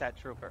appreciate that,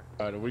 Trooper.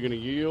 All right, are we gonna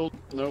yield?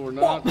 No, we're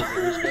not.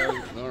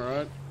 All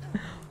right.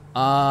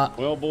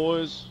 Well,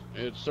 boys,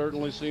 it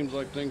certainly seems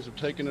like things have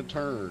taken a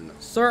turn.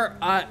 Sir,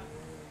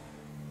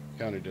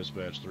 County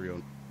Dispatch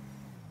 30.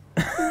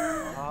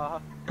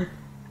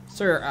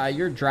 Sir,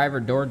 your driver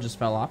door just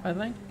fell off, I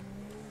think.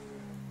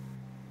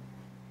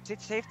 Is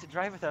it safe to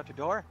drive without a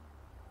door?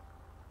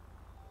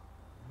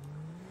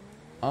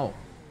 Oh.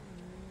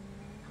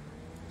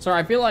 Sir,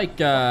 I feel like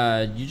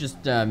you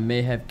just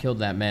may have killed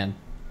that man.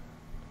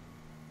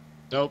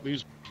 Nope,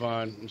 he's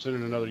fine. I'm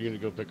sending another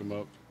unit to go pick him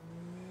up.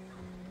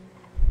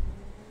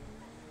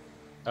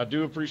 I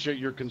do appreciate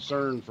your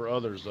concern for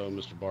others, though,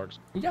 Mr. Barks.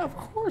 Yeah, of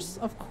course,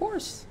 of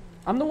course.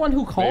 I'm the one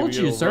who called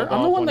you, sir.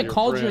 I'm the one that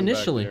called you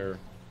initially.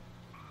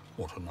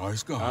 What a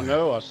nice guy. I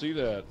know, I see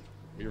that.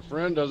 Your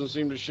friend doesn't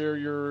seem to share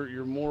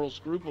your moral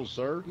scruples,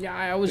 sir. Yeah,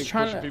 I was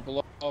trying to... pushing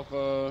people off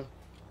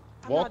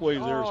walkways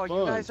there is fun.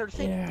 You guys are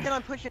thinking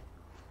I'm pushing...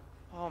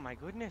 Oh my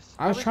goodness.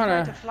 I was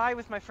trying to fly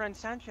with my friend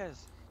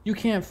Sanchez. You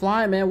can't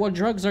fly, man. What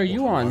drugs are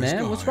you on,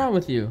 man? What's wrong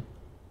with you?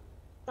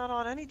 Not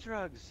on any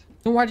drugs.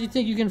 Then why do you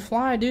think you can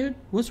fly, dude?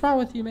 What's wrong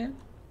with you, man?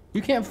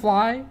 You can't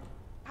fly.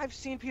 I've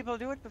seen people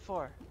do it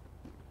before.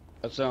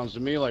 That sounds to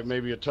me like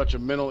maybe a touch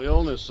of mental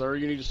illness, sir.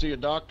 You need to see a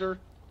doctor?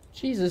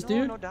 Jesus,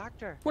 dude. No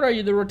doctor. What are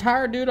you, the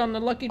retired dude on the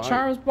Lucky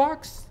Charms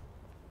box?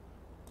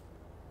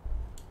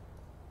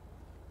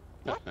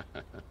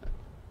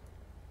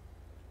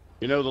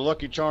 You know the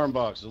Lucky Charm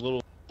box, the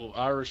little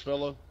Irish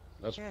fellow?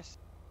 That's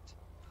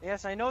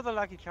Yes, I know the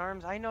Lucky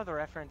Charms. I know the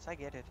reference. I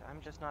get it. I'm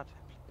just not...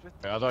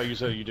 I thought you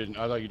said you didn't.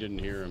 I thought you didn't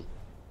hear him.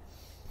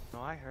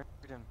 No, I heard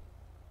him.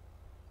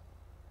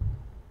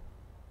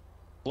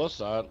 Plus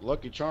side,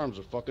 Lucky Charms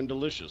are fucking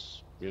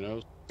delicious. You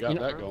know, got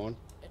that going.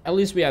 At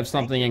least we have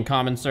something in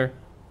common, sir.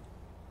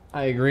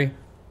 I agree.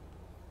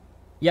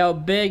 Yo,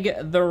 Big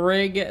the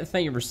Rig,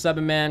 thank you for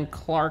subbing, man.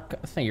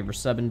 Clark, thank you for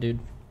subbing, dude.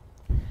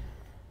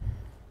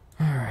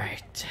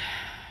 Alright.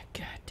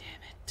 God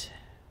damn it.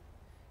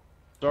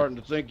 Starting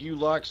to think you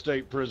like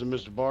state prison,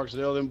 Mr.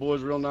 Barksdale. Them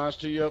boys real nice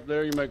to you up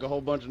there. You make a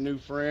whole bunch of new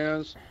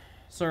friends.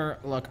 Sir,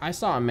 look, I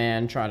saw a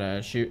man try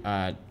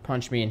to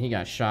punch me, and he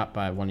got shot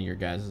by one of your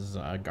guys'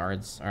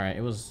 guards. Alright,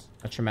 it was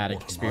a traumatic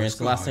experience.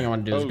 The last thing I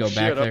want to do is go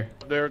back there.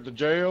 Up there at the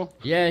jail?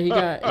 Yeah, he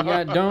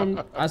got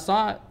domed. I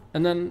saw it,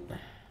 and then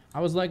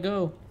I was let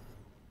go.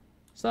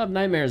 Still have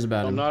nightmares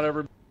about him. Not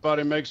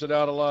everybody makes it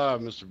out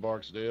alive, Mr.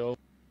 Barksdale.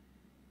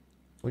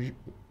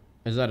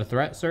 Is that a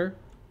threat, sir?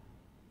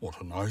 What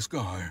a nice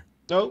guy.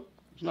 No,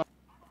 it's not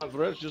a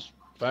threat. It's just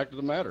fact of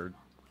the matter.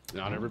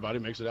 Not everybody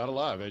makes it out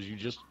alive, as you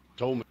just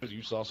told me.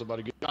 You saw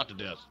somebody get shot to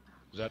death.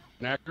 Is that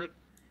inaccurate?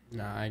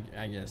 No,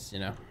 I guess, you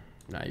know.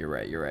 No, you're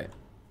right,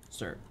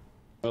 sir.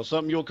 Well,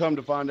 something you'll come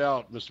to find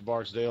out, Mr.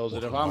 Barksdale, is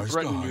that if I'm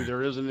threatening you,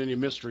 there isn't any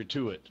mystery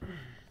to it.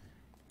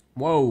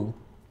 Whoa.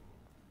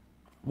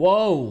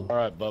 Whoa. All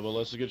right, Bubba,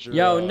 let's get your...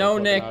 Yo, no,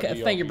 Nick,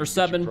 thank you for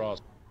subbing.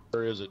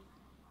 Where is it?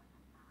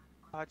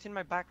 It's in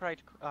my back right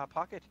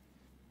pocket.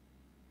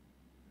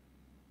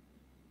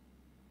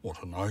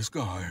 What a nice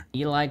guy.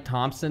 Eli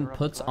Thompson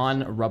puts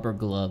on rubber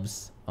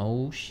gloves.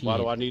 Oh, shit. Why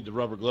do I need the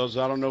rubber gloves?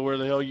 I don't know where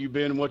the hell you've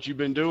been and what you've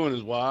been doing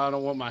is why I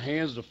don't want my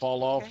hands to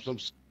fall off some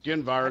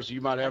skin virus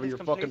you might have in your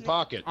fucking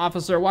pocket.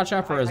 Officer, watch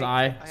out for his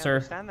eye, sir. I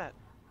understand that.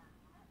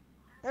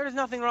 There's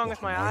nothing wrong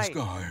with my eye.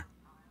 Guy.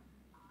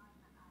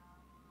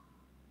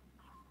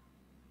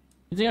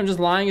 You think I'm just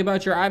lying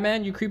about your eye,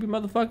 man, you creepy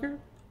motherfucker?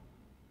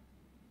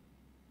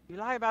 You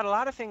lie about a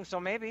lot of things, so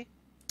maybe.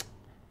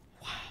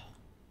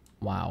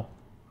 Wow.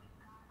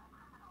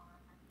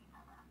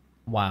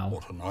 Wow.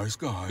 What a nice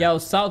guy. Yo,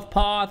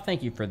 Southpaw,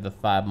 thank you for the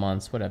 5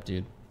 months. What up,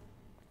 dude?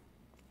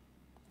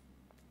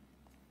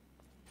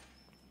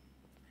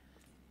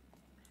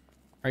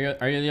 Are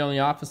you the only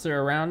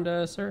officer around,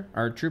 sir?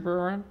 Or trooper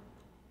around?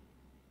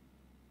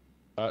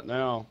 Right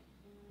now,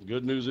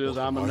 good news is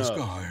I'm enough.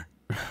 Guy.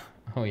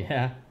 Oh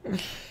yeah.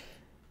 This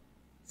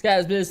guy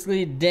is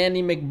basically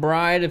Danny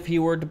McBride if he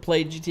were to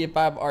play GTA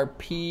 5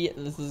 RP.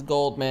 This is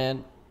gold,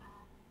 man.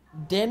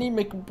 Danny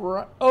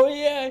McBride. Oh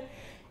yeah.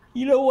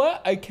 You know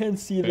what? I can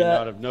see that. You may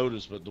not have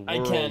noticed, but the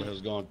world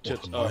has gone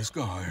tits up. Nice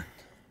guy.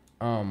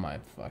 Oh my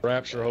fuck.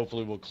 Rapture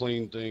hopefully will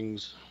clean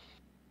things.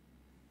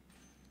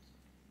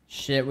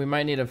 Shit, we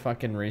might need to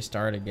fucking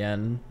restart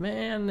again.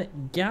 Man,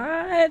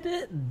 god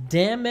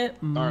damn it,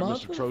 All right,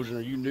 Mr. Trojan,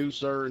 are you new,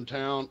 sir, in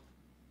town?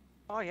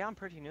 Oh yeah, I'm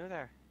pretty new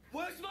there.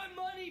 Where's my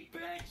money,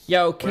 bitch?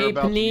 Yo, Whereabouts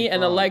are K-Panee you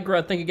and from?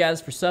 Allegra, thank you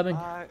guys for subbing.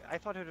 I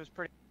thought it was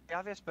pretty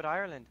obvious, but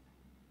Ireland.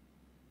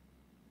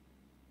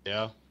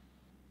 Yeah.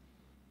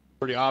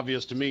 Pretty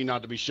obvious to me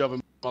not to be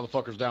shoving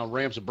motherfuckers down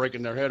ramps and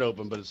breaking their head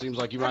open, but it seems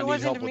like you might need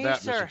help with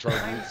that, Mr.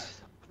 Trojan.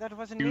 That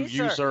wasn't You, me,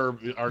 you, sir,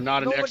 are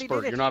not an Nobody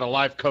expert. did it. You're not a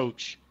life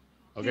coach.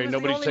 Okay, was the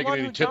nobody's only taking one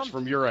any who tips jumped.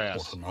 from your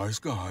ass. What a nice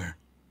guy.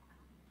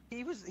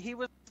 He was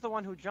the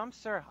one who jumped,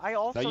 sir. I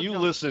also Now you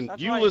jumped. listen.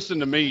 That's You why- listen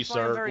to me, that's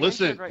why I'm sir. very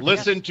Listen. injured right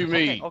Listen now. to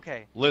me.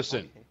 Okay. Listen.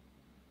 Okay.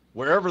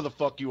 Wherever the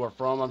fuck you are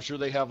from, I'm sure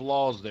they have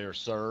laws there,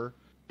 sir.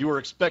 You are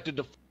expected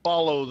to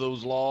follow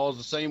those laws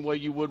the same way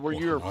you would where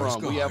What a you're nice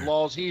from. We guy. have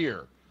laws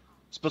here.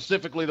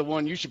 Specifically, the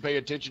one you should pay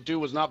attention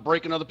to is not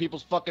breaking other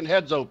people's fucking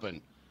heads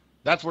open.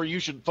 That's where you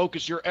should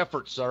focus your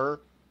efforts, sir.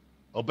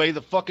 Obey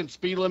the fucking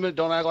speed limit.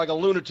 Don't act like a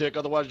lunatic,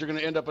 otherwise you're going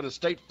to end up in a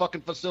state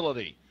fucking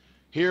facility.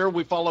 Here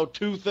we follow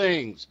two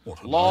things: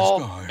 What a law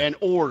nice guy. and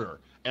order.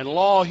 And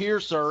law here,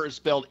 sir, is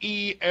spelled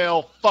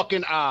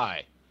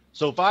E-L-fucking-I.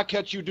 So if I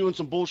catch you doing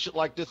some bullshit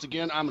like this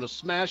again, I'm going to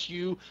smash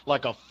you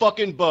like a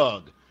fucking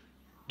bug.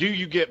 Do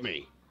you get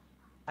me?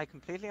 I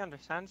completely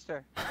understand,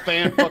 sir.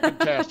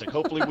 Fan-fucking-tastic.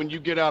 Hopefully when you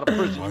get out of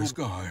prison, Nice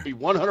you'll guy. be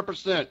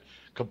 100%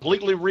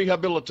 completely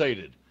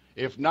rehabilitated.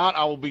 If not,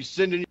 I will be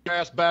sending your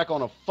ass back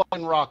on a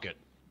fucking rocket.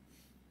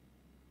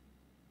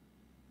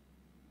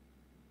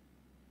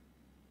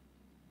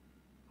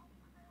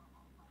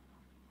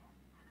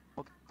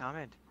 Okay,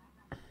 comment.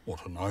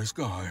 What a nice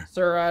guy.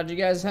 Sir, do you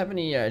guys have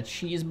any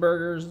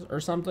cheeseburgers or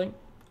something?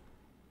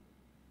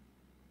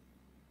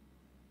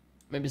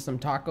 Maybe some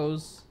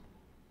tacos?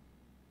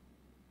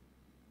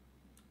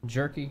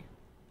 Jerky?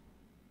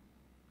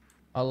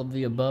 All of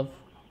the above?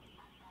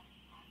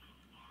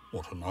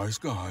 What a nice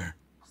guy.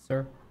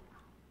 Sir?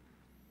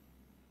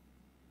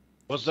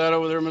 What's that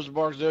over there, Mr.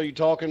 Barksdale? You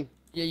talking?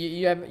 Yeah,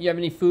 you have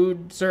any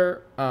food,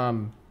 sir?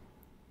 Well,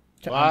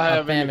 I I'm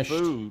have any famished.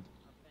 food.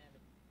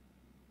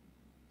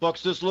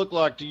 Fuck's this look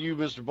like to you,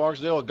 Mr.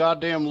 Barksdale? A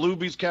goddamn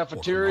Luby's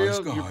cafeteria? nice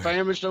guy. You're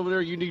famished over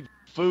there? You need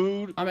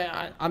food? I mean,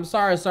 I'm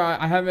sorry, sir.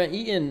 I haven't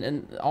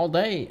eaten all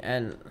day,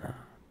 and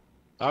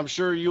I'm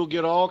sure you'll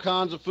get all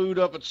kinds of food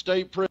up at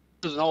state prison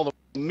and all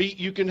the meat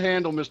you can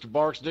handle, Mr.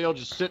 Barksdale.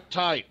 Just sit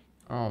tight.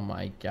 oh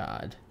my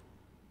god.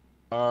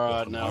 All right,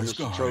 What a now, nice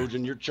Mr. guy.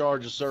 Trojan, your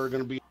charges, sir, are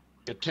going to be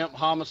attempt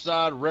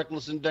homicide,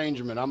 reckless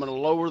endangerment. I'm going to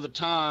lower the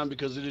time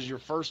because it is your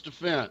first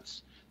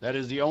offense. That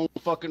is the only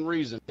fucking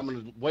reason. I'm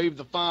going to waive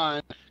the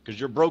fine because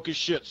you're broke as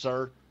shit,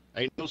 sir.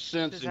 Ain't no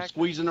sense in Exactly.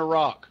 squeezing a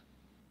rock.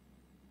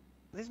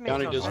 This makes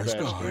County no Nice sense.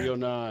 Dispatch guy.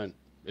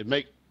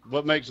 309.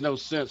 What makes no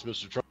sense,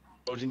 Mr.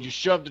 Trojan? You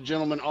shoved the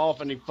gentleman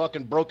off and he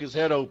fucking broke his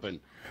head open.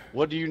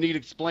 What do you need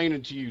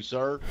explaining to you,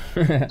 sir?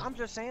 I'm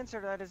just saying,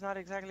 sir, that is not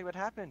exactly what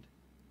happened.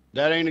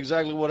 That ain't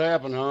exactly what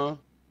happened, huh?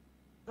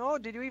 No,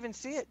 did you even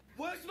see it?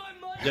 Where's my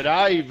money? Did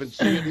I even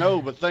see it?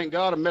 No, but thank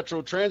God a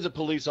Metro Transit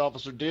police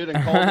officer did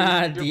and called me your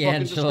fucking D'Angelo,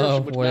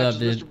 description, which what up, matches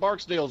dude? Mr.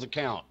 Barksdale's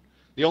account.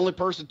 The only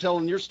person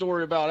telling your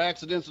story about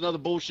accidents and other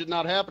bullshit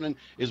not happening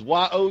is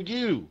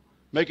YOU,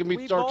 making me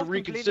We start to both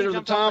completely reconsider the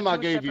jumped off time of I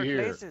two gave you separate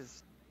here.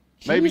 places.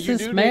 Maybe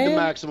Jesus, you do man. need the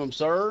maximum,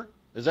 sir.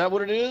 Is that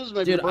what it is?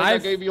 Maybe Dude, the break I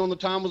I've- gave you on the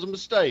time was a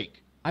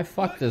mistake. I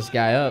fucked this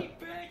guy up.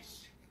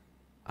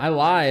 I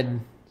lied.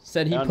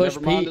 Said he Now, pushed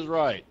never mind Pete. is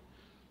right.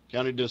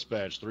 County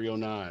Dispatch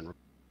 309.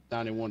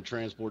 91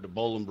 transport to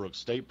Bolingbrook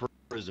State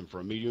Prison for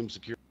a medium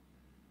security.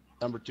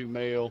 Number 2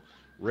 male,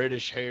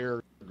 reddish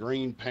hair,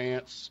 green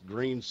pants,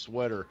 green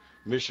sweater,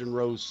 Mission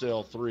Road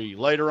Cell 3.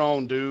 Later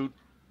on, dude.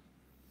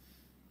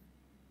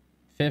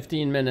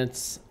 15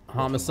 minutes.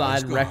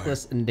 Homicide, nice guy.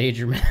 reckless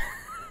endangerment.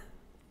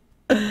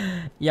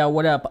 Yeah,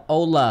 what up?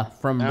 Ola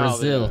from Now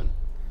Brazil. then.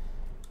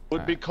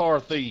 Would be car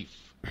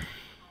thief.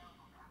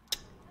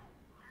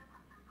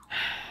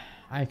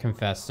 I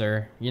confess,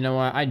 sir. You know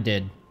what? I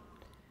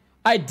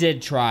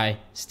did try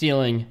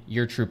stealing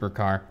your trooper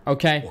car,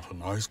 okay? What a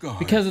nice guy.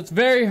 Because it's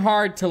very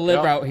hard to live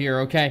Yep. out here,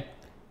 okay?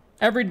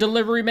 Every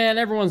delivery man,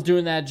 everyone's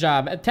doing that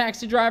job.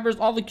 Taxi drivers,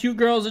 all the cute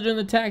girls are doing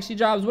the taxi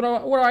jobs. What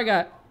do I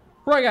got?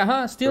 What do I got,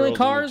 huh? Stealing Girls in the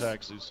cars?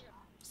 Taxis.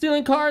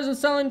 Stealing cars and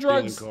selling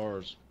drugs. Stealing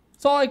cars.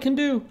 That's all I can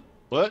do.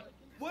 What?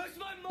 Where's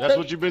my money? That's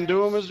what you've been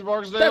doing, Mr.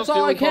 Barksdale? That's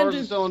all I Stealing can cars do.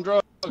 and selling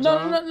drugs, No,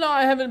 huh? no,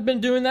 I haven't been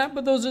doing that,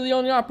 but those are the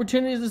only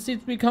opportunities that seem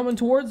to be coming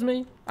towards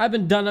me. I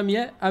haven't done them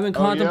yet. I've been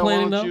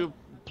contemplating Why don't them. you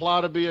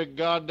apply to be a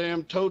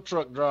goddamn tow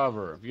truck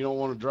driver if you don't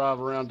want to drive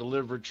around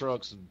delivery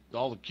trucks and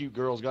all the cute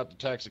girls got the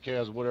taxi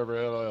cabs or whatever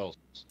the hell else.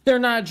 They're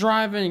not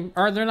driving,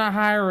 or they're not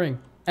hiring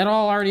at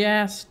all. I already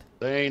asked.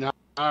 They ain't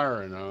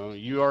hiring, huh?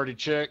 You already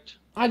checked?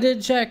 I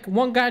did check.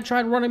 One guy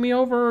tried running me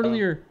over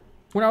earlier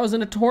when I was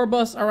in a tour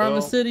bus around the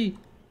Well, city.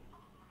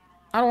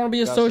 I don't want to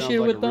be That associated sounds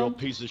like with a real them.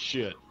 piece of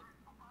shit.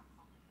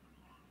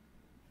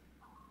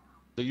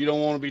 So you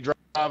don't want to be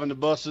driving the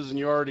buses and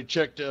you already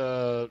checked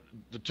the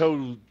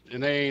tow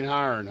and they ain't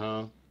hiring,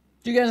 huh?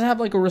 Do you guys have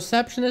like a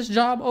receptionist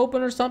job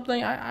open or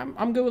something?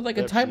 I'm good with like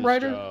a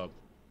typewriter. Job.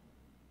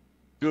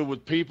 Good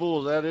with people,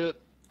 is that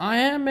it? I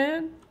am,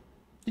 man.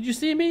 Did you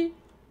see me?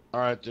 All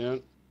right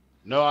then.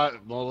 No,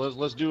 well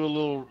let's do a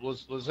little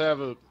let's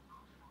have a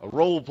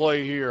role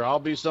play here. I'll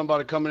be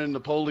somebody coming in the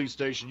police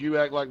station. You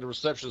act like the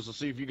receptionist to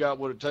see if you got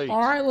what it takes.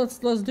 All right, let's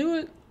do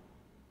it.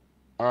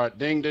 All right,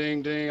 ding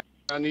ding ding.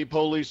 I need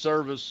police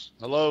service.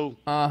 Hello.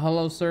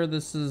 Hello, sir.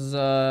 This is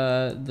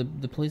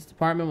the police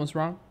department. What's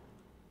wrong?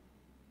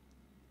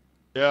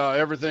 Yeah,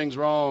 everything's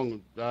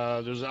wrong.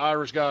 There's an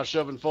Irish guy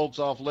shoving folks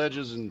off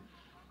ledges and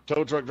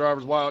tow truck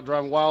drivers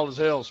driving wild as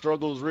hell.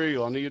 Struggle is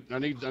real. I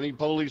need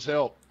police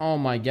help. Oh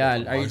my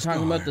God! Are you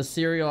talking about the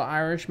serial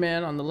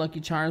Irishman on the Lucky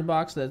Charms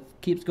box that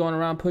keeps going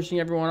around pushing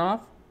everyone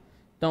off?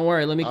 Don't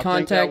worry. Let me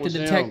contact the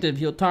detective.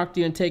 He'll talk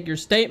to you and take your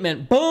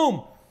statement.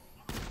 Boom!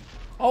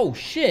 Oh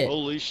shit!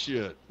 Holy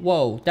shit!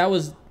 Whoa, that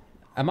was.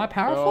 Am I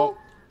powerful? Well,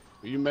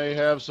 you may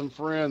have some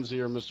friends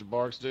here, Mr.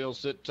 Barksdale.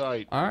 Sit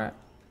tight. All right.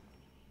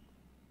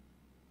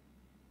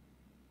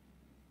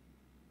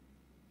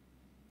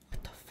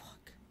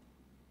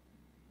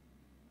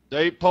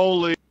 State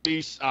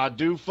police, I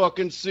do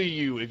fucking see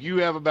you. If you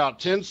have about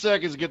 10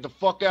 seconds to get the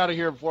fuck out of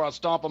here before I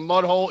stomp a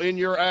mud hole in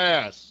your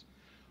ass.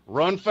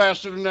 Run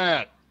faster than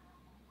that.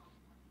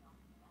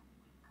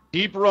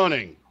 Keep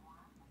running.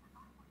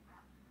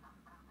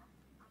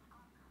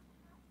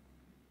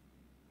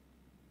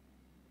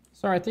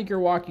 Sorry, I think your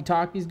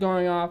walkie-talkie's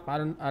going off. I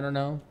don't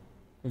know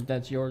if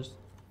that's yours.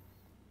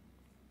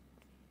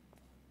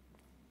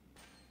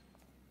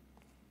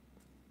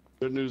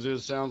 Good news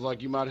is, sounds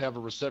like you might have a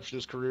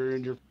receptionist career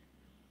in your...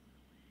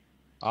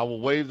 I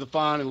will waive the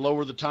fine and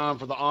lower the time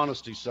for the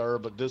honesty, sir,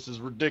 but this is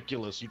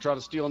ridiculous. You try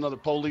to steal another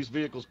police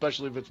vehicle,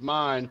 especially if it's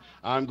mine,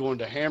 I'm going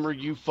to hammer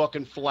you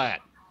fucking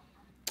flat.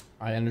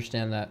 I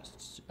understand that,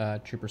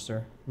 Trooper,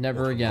 sir.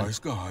 Never again. Nice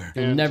guy.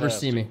 You'll never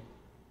see me.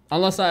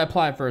 Unless I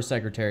apply for a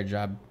secretary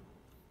job.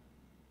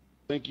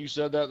 I think you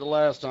said that the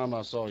last time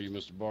I saw you,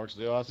 Mr.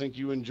 Barksdale. I think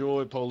you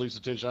enjoy police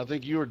attention. I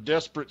think you are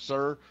desperate,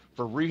 sir,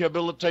 for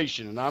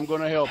rehabilitation, and I'm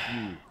going to help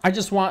you. I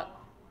just want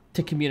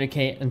to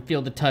communicate and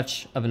feel the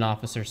touch of an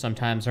officer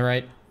sometimes, all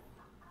right?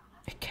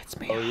 It gets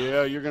me. Oh,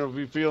 yeah, you're going to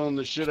be feeling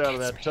the shit out of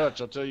that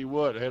touch. I'll tell you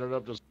what, headed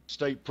up to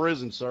state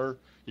prison, sir.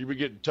 You'll be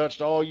getting touched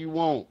all you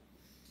want.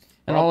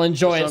 And I'll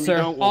enjoy it, sir.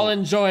 I'll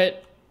enjoy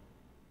it.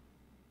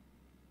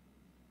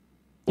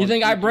 You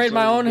think I braid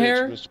my own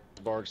hair? Mr.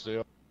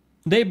 Barksdale.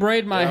 They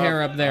braid my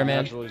hair up there,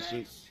 man.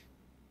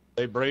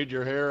 They braid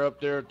your hair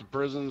up there at the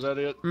prison, is that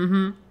it?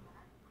 Mm-hmm.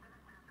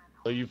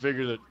 So you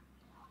figure that...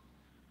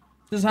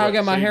 This is how I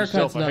get my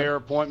haircuts done. A hair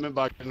appointment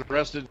by getting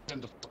arrested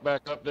and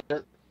back up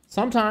there?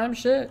 Sometimes,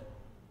 shit.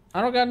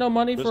 I don't got no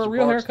money for a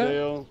real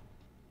haircut.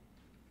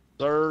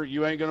 Sir,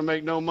 you ain't gonna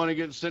make no money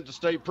getting sent to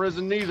state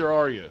prison neither,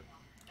 are you?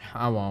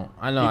 I won't.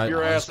 I know. Keep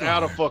your ass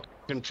out of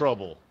fucking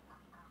trouble.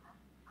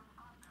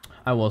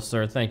 I will,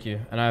 sir. Thank you.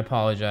 And I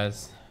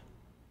apologize.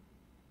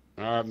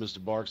 All right,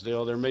 Mr.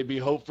 Barksdale. There may be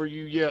hope for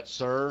you yet,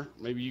 sir.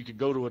 Maybe you could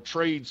go to a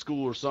trade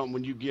school or something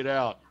when you get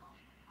out.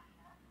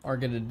 Or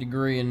get a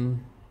degree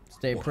in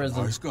state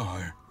prison. Nice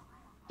guy.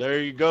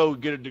 There you go.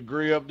 Get a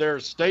degree up there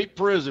at state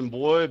prison,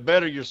 boy.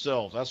 Better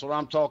yourself. That's what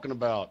I'm talking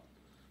about.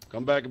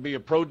 Come back and be a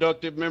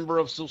productive member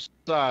of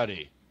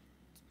society.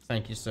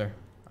 Thank you, sir.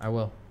 I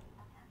will.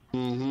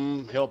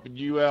 Mm-hmm. Helping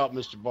you out,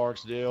 Mr.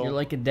 Barksdale. You're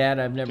like a dad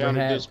I've never County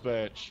had.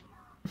 Dispatch.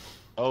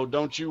 Oh,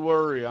 don't you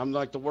worry. I'm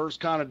like the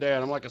worst kind of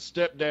dad. I'm like a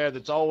stepdad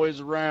that's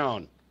always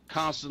around,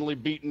 constantly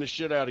beating the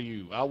shit out of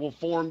you. I will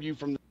form you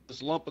from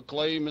this lump of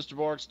clay, Mr.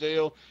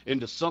 Barksdale,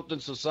 into something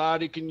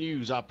society can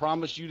use. I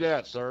promise you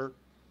that, sir.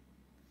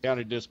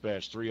 County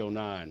Dispatch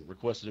 309.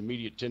 Requested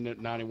immediate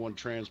 1091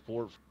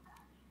 transport.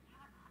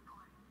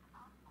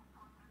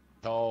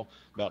 Tall,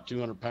 about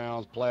 200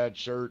 pounds, plaid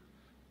shirt,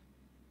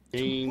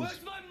 jeans,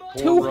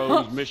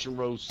 cornrows, mission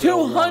rows.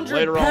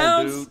 200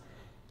 pounds? On,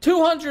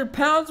 200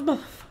 pounds, motherfucker.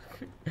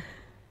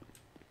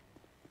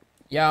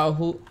 Yo,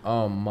 who?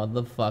 Oh,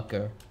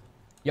 motherfucker.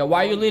 Yo,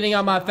 why are you leaning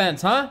on my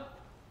fence, huh?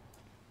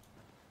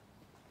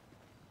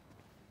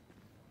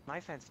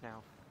 My fence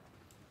now.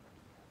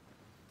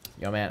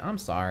 Yo, man, I'm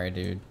sorry,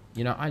 dude.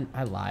 You know,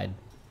 I lied.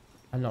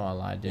 I know I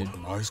lied, dude. What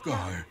a nice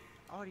guy.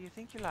 Oh, do you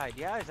think you lied?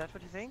 Yeah, is that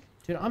what you think?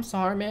 Dude, I'm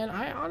sorry, man.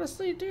 I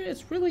honestly, dude,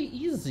 it's really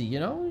easy, you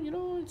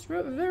know? It's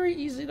very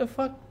easy to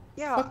fuck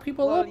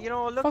people up. You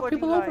know, look what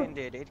Eli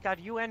did. It got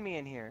you and me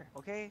in here,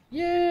 okay?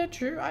 Yeah,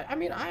 true. I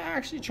mean, I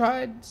actually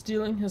tried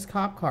stealing his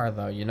cop car,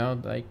 though, you know?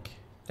 Like,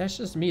 that's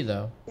just me,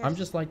 though. Yes. I'm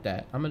just like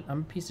that. I'm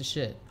a piece of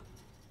shit.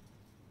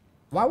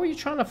 Why were you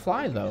trying to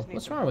fly, though?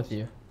 What's wrong with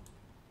you?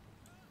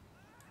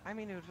 I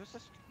mean, it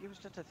was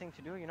just a thing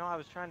to do, you know? I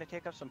was trying to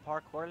take up some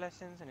parkour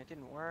lessons, and it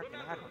didn't work,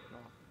 and I don't know.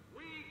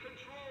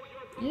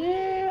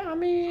 Yeah, I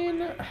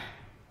mean...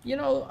 You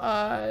know,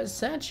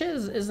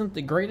 Sanchez isn't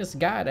the greatest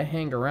guy to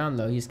hang around,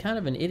 though. He's kind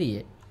of an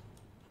idiot.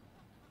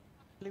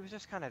 He was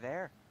just kind of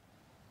there.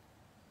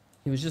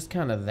 He was just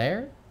kind of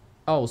there?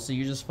 Oh, so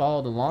you just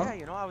followed along? Yeah,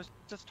 you know, I was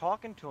just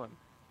talking to him.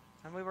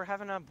 And we were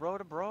having a bro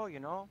to bro, you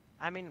know?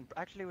 I mean,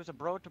 actually, it was a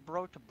bro to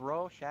bro to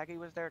bro. Shaggy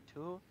was there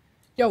too.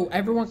 Yo,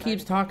 everyone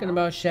keeps talking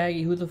about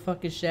Shaggy. Who the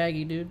fuck is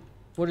Shaggy, dude?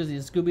 What is he, a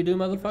Scooby-Doo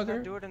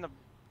motherfucker?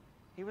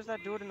 He was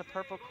that dude in the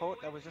purple coat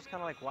that was just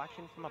kind of like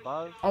watching from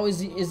above. Oh, is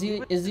he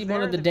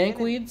one of the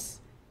dankweeds?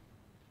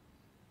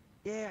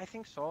 Yeah, I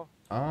think so.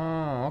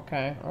 Oh,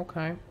 okay.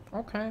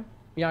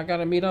 Yeah, I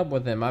gotta meet up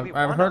with him. I've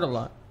heard a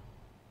lot.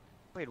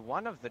 Wait,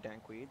 one of the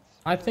dankweeds?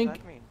 I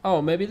think.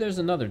 Oh, maybe there's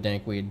another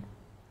dankweed.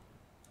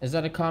 Is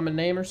that a common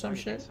name or some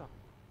shit? So.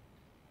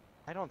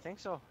 I don't think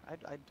so.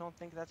 I don't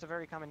think that's a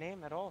very common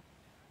name at all.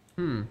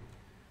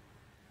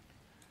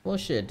 Well,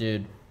 shit,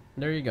 dude.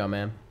 There you go,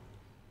 man.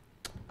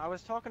 I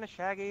was talking to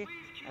Shaggy,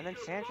 and then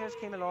Sanchez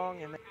came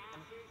along, and then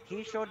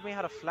he showed me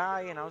how to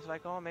fly, and I was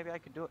like, oh, maybe I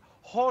could do it.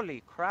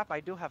 Holy crap, I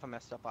do have a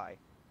messed up eye.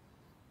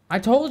 I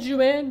told you,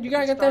 man. You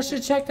gotta get that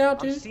shit checked out,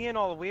 dude. I'm seeing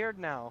all weird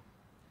now.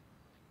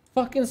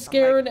 Fucking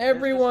scaring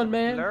everyone,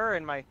 man.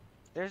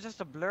 There's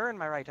just a blur in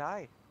my right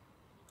eye.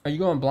 Are you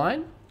going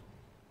blind?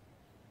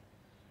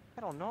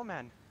 I don't know,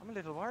 man. I'm a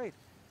little worried.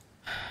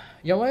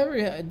 Yo,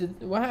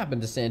 what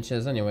happened to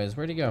Sanchez anyways?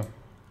 Where'd he go?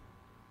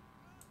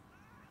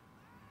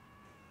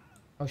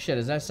 Oh shit,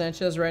 is that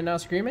Sanchez right now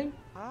screaming?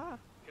 Ah.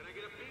 Can I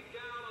get a peek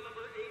down on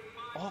number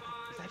 8? Oh,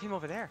 is that him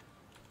over there?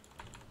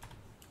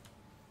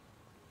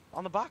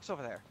 On the box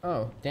over there.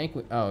 Oh,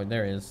 oh,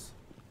 there he is.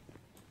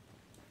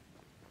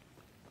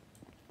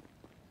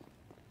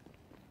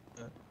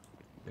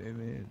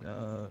 Baby.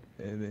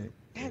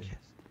 Sanchez.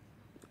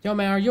 Yo,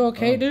 man, are you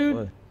okay,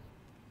 dude?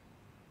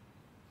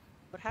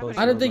 What happened?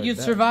 I didn't think you'd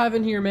survive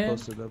in here, man.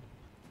 What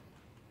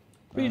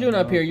are you doing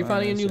up here? You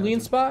finding a new lean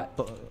spot?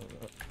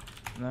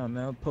 Nah,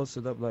 man, I'm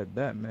posted up like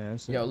that, man.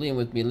 Yo, lean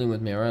with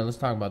me, alright? Let's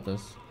talk about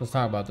this.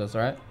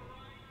 Alright?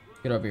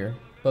 Get up here.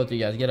 Both of you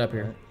guys, get up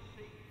here.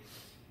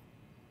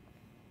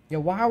 Yo,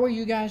 why were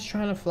you guys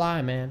trying to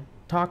fly, man?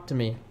 Talk to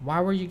me.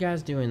 Why were you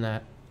guys doing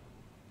that?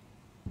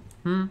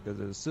 Because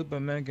if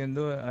Superman can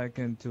do it, I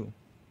can too.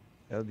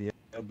 El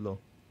Diablo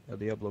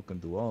can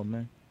do all,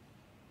 man.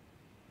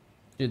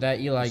 Dude,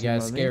 that Eli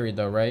guy's scary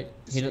though, right?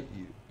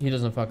 He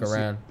doesn't fuck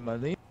around.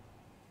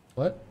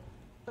 What?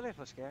 That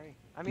was scary.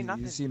 I mean,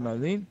 you see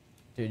Marlene?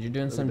 Dude, you're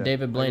doing some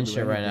David Blaine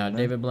shit right now.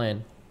 David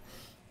Blaine.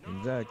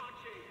 Exactly.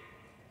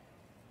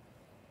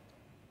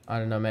 I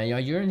don't know, man. Yo,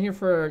 you're in here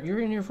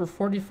for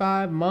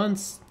 45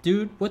 months,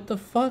 dude. What the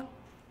fuck?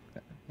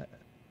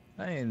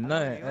 I ain't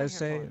nothing.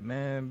 SA,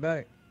 man.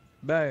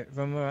 Back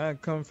from where I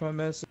come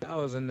from, SA, I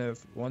was in there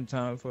one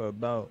time for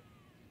about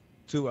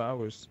 2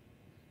 hours.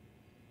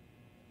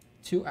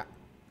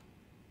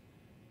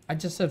 I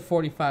just said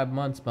 45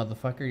 months,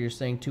 motherfucker. You're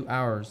saying 2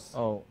 hours.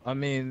 Oh, I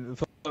mean,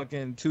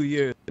 fucking 2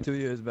 years. 2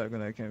 years back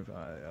when I came from,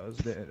 I was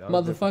there.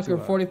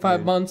 Motherfucker,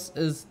 45 months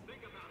is,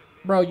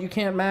 bro. You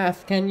can't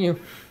math, can you?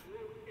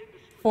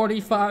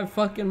 45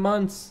 fucking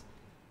months.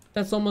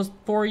 That's almost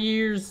 4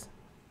 years.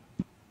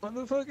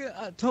 Motherfucker,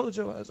 I told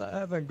you I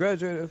haven't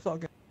graduated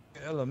fucking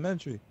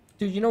elementary.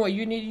 Dude, you know what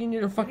you need? You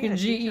need a fucking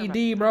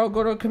GED, bro.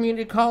 Go to a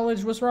community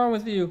college. What's wrong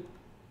with you?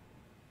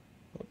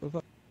 What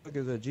the fuck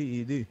is a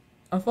GED?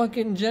 A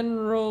fucking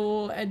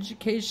general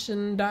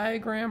education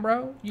diagram,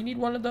 bro. You need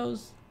one of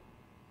those.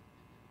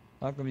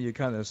 How come you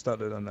kind of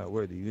started on that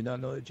word? Do you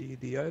not know what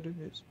GED either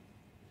is?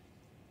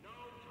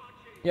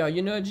 Yo,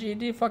 you know a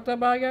GED, fucked up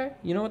by guy?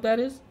 You know what that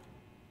is?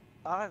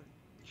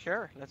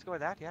 Sure. Let's go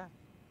with that, yeah.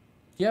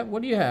 Yep,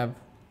 what do you have?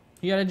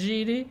 You got a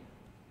GED?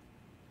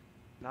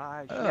 No,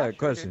 I got a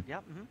question.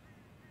 Yep.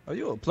 Are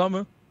you a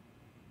plumber?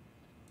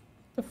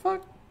 The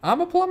fuck?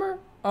 I'm a plumber?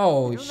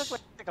 Oh, you look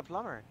like a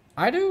plumber.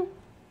 I do?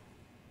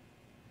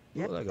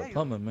 You look like a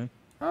plumber, man.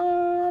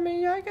 I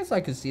mean, yeah, I guess I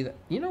could see that.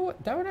 You know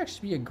what? That would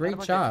actually be a great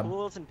job.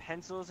 Tools and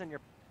pencils in your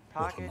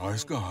pocket. What a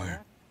nice guy.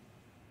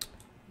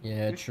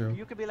 Yeah, true.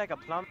 You could be like a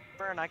plumber,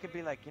 and I could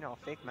be like, you know,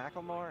 a fake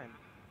Macklemore, and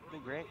it'd be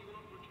great.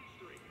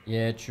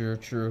 Yeah,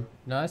 true.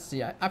 No, I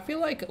see. I feel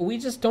like we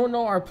just don't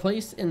know our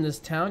place in this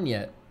town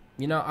yet.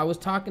 You know, I was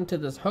talking to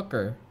this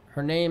hooker.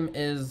 Her name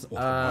is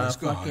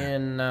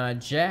fucking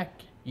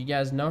Jack. You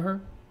guys know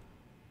her?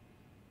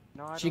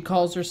 No, I don't. She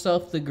calls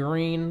herself the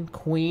Green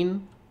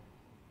Queen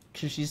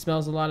because she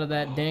smells a lot of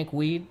that dank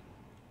weed.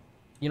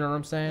 You know what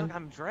I'm saying? Look,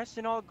 I'm dressed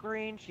in all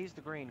green. She's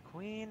the Green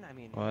Queen. I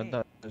mean, I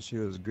thought she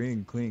was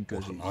green queen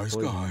because she's nice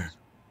guy.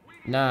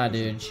 Nah,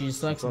 dude. She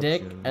sucks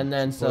dick and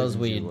then sells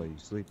weed. While you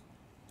sleep.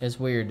 It's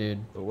weird, dude.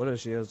 But what if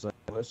she has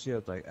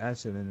like,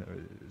 acid in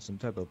or some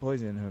type of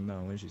poison in her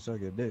mouth when she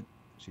suck your dick?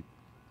 She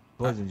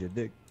poisons your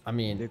dick. I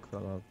mean, your dick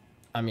fell off.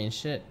 I mean,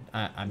 shit.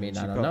 I mean,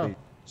 I don't know.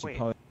 She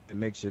probably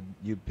makes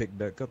you pick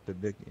back up the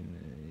dick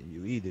and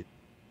you eat it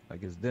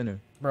like it's dinner.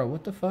 Bro,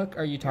 what the fuck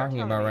are you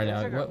talking about right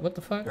now? What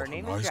the fuck? Her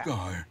name Nice is Jack.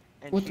 guy.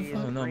 What the fuck?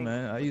 I don't know,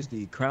 man. I used to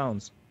eat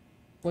crowns.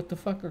 What the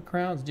fuck are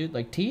crowns, dude?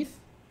 Like teeth?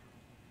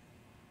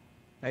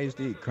 I used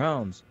to eat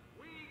crowns.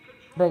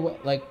 Bro,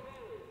 what, like,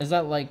 is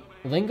that like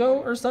lingo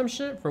or some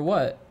shit? For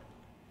what?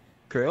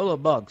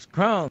 Crayola box,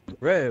 crowns,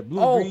 red,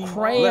 blue, green,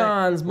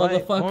 crayons, black,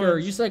 motherfucker. white,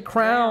 orange. You said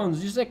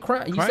crowns. You said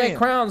crowns, right,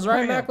 Crayon.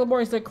 Macklemore?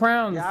 You said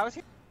crowns. Yeah, I was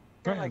here.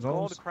 They're like Crowns, gold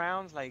Holmes.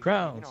 crowns, like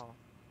Crowns. you know,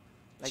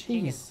 like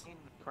king and Jeez. queen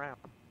crown.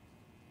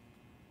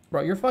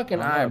 Bro, your fucking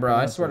I'm eye, not bro. I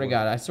pronouncing swear to it.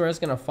 God. I swear it's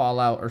gonna fall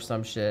out or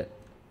some shit.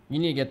 You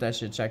need to get that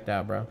shit checked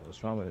out, bro.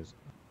 What's wrong with this?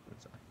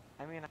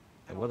 I mean,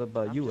 And what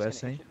about I'm you,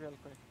 just gonna SA? itch it real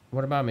quick.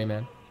 What about me,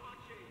 man?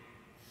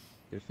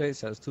 Your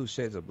face has 2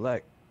 shades of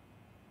black.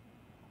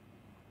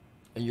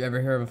 You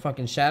ever hear of a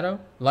fucking shadow?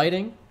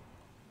 Lighting?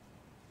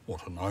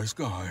 What a nice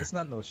guy. It's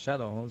not no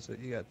shadow, Holmes.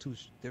 You got 2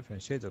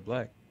 different shades of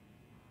black.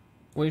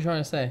 What are you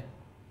trying to say?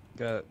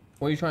 Got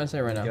What are you trying to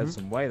say right now? got hmm?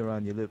 some white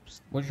around your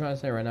lips. What are you trying to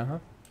say right now, huh?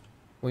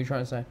 What are you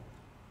trying to say?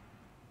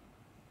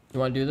 You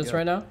want to do this Yeah,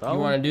 right now? that You one?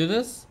 want to do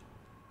this?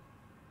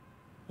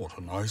 What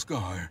a nice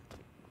guy.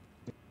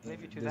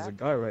 Leave you to There's that. a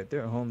guy right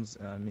there, Holmes.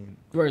 I mean,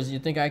 Where is? You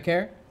think I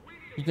care?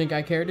 You think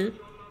I care, dude?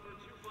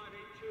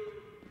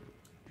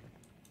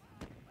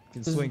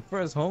 can swing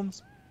first,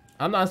 Holmes.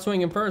 I'm not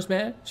swinging first,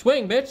 man.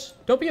 Swing, bitch.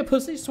 Don't be a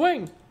pussy.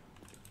 Swing.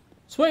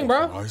 Swing,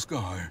 What a bro. nice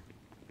guy.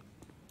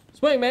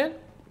 Swing, man.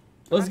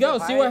 Let's Wanna go.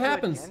 get See high what and do a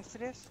happens. dance to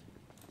this?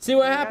 See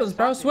what You gotta happens,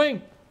 bro. stop me. Swing.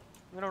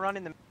 I'm gonna run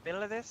in the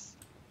middle of this.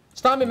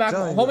 Stop me, telling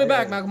Macklemore. you, Hold me I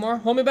back, got-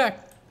 Macklemore. Hold me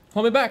back.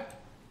 Hold me back.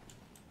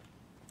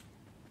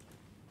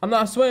 I'm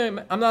not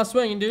swinging. I'm not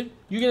swinging, dude.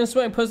 You gonna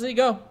swing, pussy?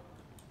 Go.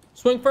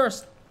 Swing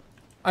first.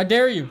 I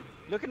dare you.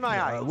 Look in my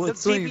eye. I would Look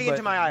swing, deeply but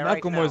into my eye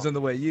right Macklemore's now. in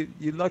the way. You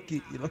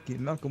lucky. You lucky.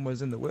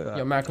 Macklemore's in the way.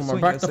 Yo, Macklemore,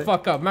 Swing, back I the say.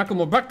 fuck up.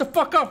 Macklemore, back the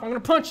fuck up. I'm gonna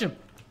punch him.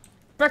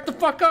 Back the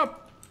fuck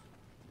up.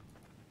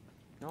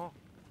 No.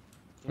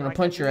 I'm gonna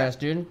punch your ass,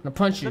 dude. I'm gonna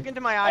punch you. Look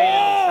into my eye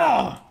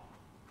and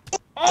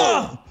stop.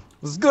 Oh!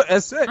 Let's go,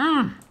 SA.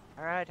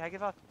 All right, I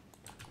give up.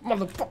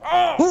 Motherfucker.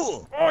 Oh!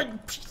 Ooh. Oh, you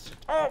piece.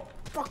 Oh,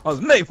 fuck. I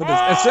was made for this,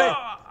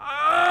 SA.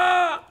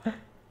 Ah!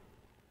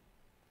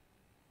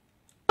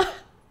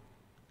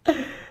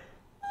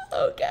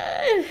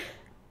 Okay.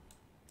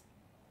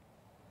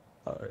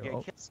 All right, Here,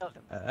 Holmes. kill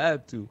him. I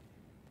had to.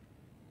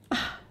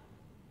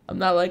 I'm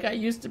not like I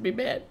used to be,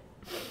 man.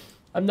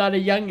 I'm not a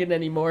youngin'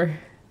 anymore.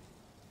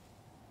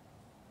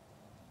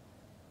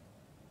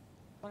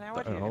 Well, now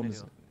what All are you right, gonna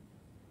Holmes. do?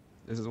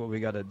 This is what we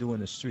gotta do in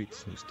the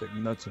streets. We stick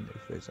nuts in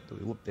their face until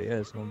we whoop their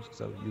ass, Holmes. That's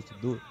how we used to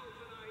do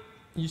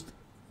it.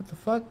 What the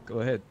fuck? Go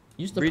ahead.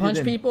 Used to Breathe it punch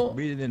in. people?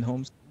 Breathe it in,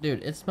 Holmes.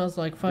 Dude, it smells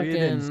like Breathe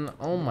it in. fucking.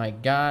 Oh my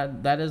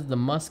god, that is the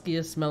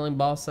muskiest smelling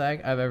ball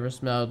sack I've ever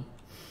smelled.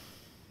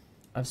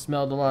 I've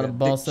smelled a lot got of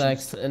ball dick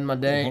sacks cheese. in my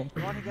day. Holmes.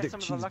 You want to get Dick some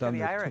of the cheese luck down of the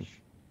there, too. Irish?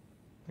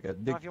 I got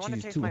Now, dick if you want to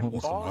cheese taste too, my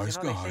Holmes. balls, nice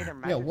you know they guy. say they're Yo,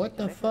 magic what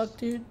the delicious. fuck,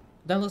 dude?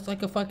 That looks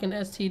like a fucking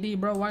STD,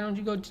 bro. Why don't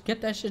you go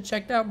get that shit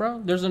checked out,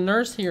 bro? There's a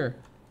nurse here.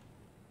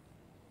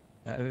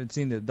 I haven't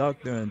seen the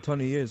doctor in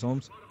 20 years,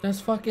 Holmes. That's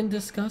fucking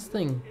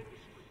disgusting.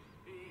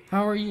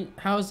 How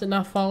is it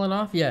not falling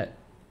off yet?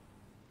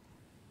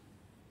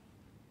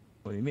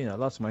 What do you mean? I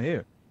lost my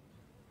hair.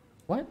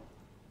 What?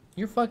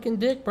 Your fucking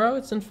dick, bro.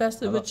 It's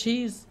infested Hello? with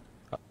cheese.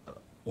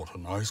 What a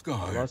nice I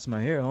guy. lost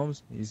my hair,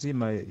 Holmes. You see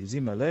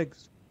my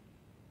legs?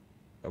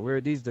 I wear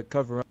these to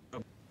cover up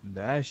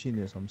the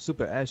ashiness. I'm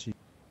super ashy.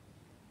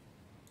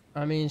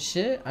 I mean,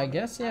 shit. I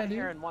guess, yeah,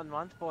 Here dude. in 1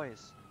 month,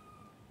 boys.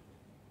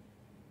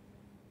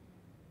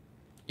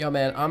 Yo,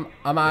 man,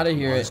 I'm out of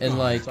here Nice and guy.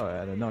 like, Sorry, I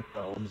had a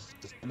knockout, Holmes.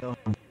 Just, you know.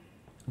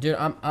 dude,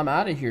 I'm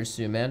out of here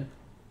soon, man.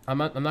 I'm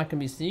not gonna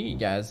be seeing you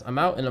guys. I'm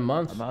out in a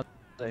month. I'm out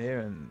of here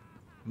and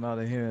I'm out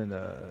of here in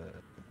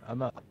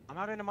I'm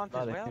out in a month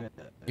out as of well. here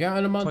You're out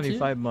in a month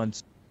 25 too?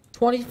 months.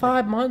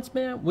 25 months,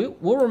 man.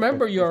 We'll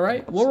remember you, all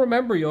right? We'll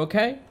remember you,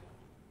 okay?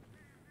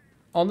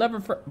 I'll never.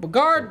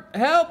 Guard,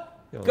 help!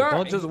 Yo, Guard.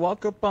 don't just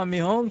walk up on me,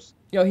 Holmes.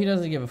 Yo, he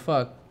doesn't give a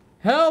fuck.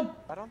 Help!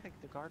 I don't think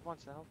the guard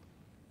wants to help.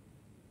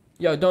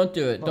 Yo, don't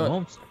do it. Oh, Don't.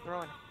 Holmes.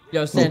 Throwing.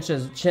 Yo,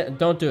 Sanchez,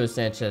 don't do it,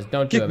 Sanchez.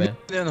 Don't do Kick it, me man.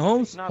 then,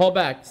 Holmes. No, Hold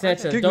back,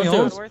 Sanchez. Kick Don't me, do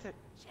Holmes. it. worth it.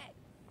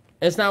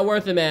 It's not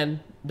worth it, man.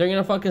 They're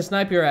gonna fucking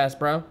snipe your ass,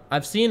 bro.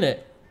 I've seen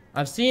it.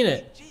 I've seen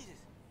it.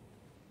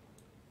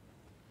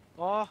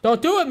 Oh,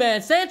 Don't do it, man.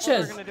 we're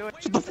Sanchez. gonna do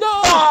it.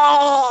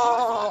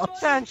 No!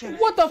 Sanchez.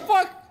 What the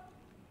fuck?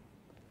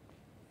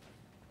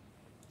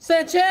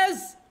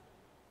 Sanchez!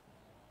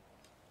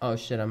 Oh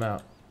shit, I'm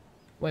out.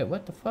 Wait,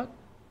 what the fuck?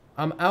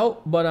 I'm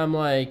out, but I'm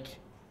like...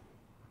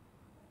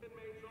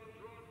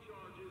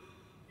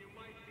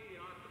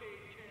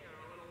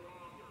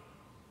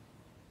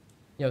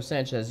 Yo,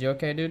 Sanchez, you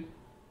okay, dude?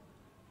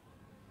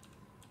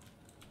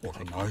 What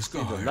a nice See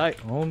the guy. light,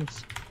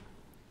 Holmes.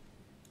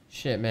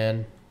 Shit,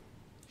 man.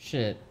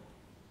 Shit.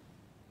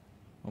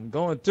 I'm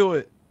going to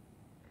it.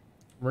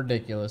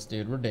 Ridiculous,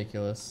 dude.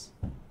 Ridiculous.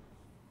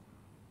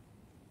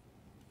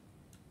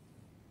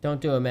 Don't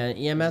do it, man.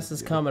 EMS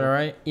is coming,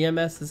 alright?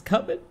 EMS is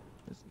coming.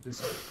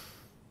 This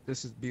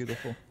is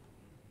beautiful.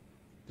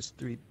 The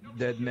street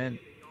dead men.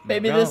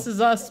 Maybe this is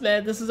us,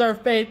 man. This is our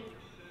fate.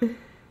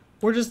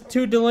 We're just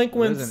two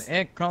delinquents. There's an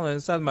ant crawling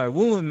inside my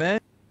wound, man.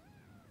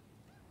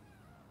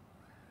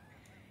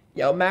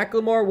 Yo,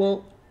 Macklemore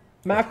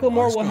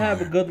will have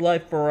a good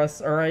life for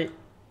us, alright?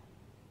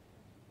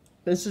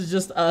 This is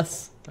just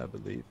us. I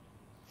believe.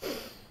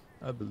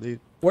 I believe.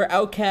 We're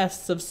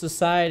outcasts of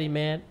society,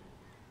 man.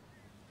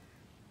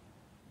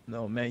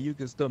 No, man, you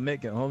can still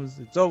make it, Holmes.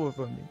 It's over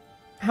for me.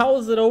 How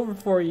is it over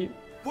for you?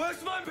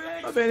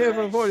 I've been here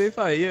for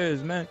 45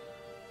 years, man.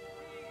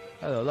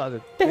 I had a lot to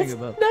think That's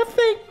about.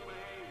 nothing.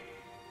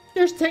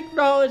 There's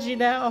technology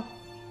now.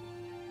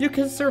 You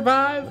can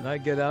survive. When I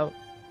get out,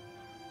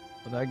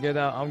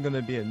 I'm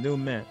gonna be a new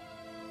man.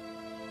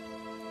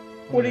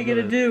 What are you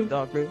gonna do?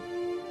 Doctor.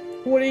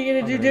 What are you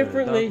gonna do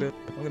differently?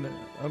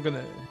 I'm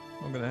gonna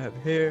have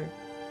hair.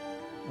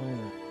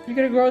 You're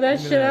gonna grow that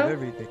shit out?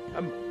 Everything.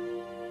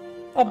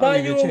 I'll buy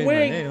you a My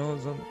wig.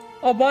 nails.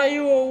 I'll buy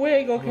you a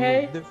wig,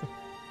 okay?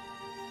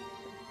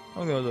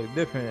 I'm gonna look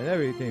different and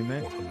everything,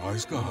 man. What a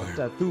nice guy.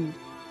 Tattoos.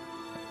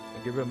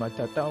 I get rid of my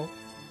tattoo.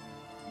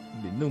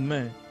 Be a new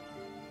man.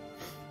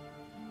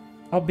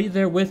 I'll be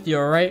there with you,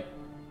 alright?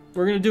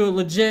 We're gonna do it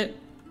legit.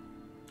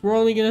 We're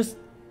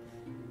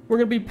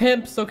gonna be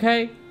pimps,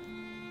 okay?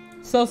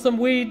 Sell some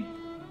weed.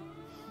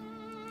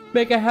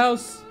 Make a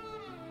house.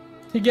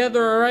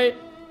 Together, alright?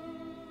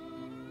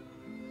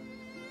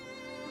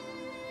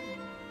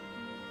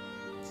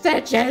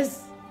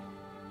 Sanchez!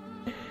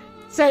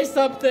 Say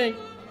something!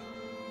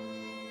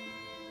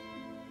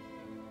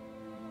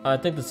 I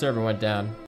think the server went down.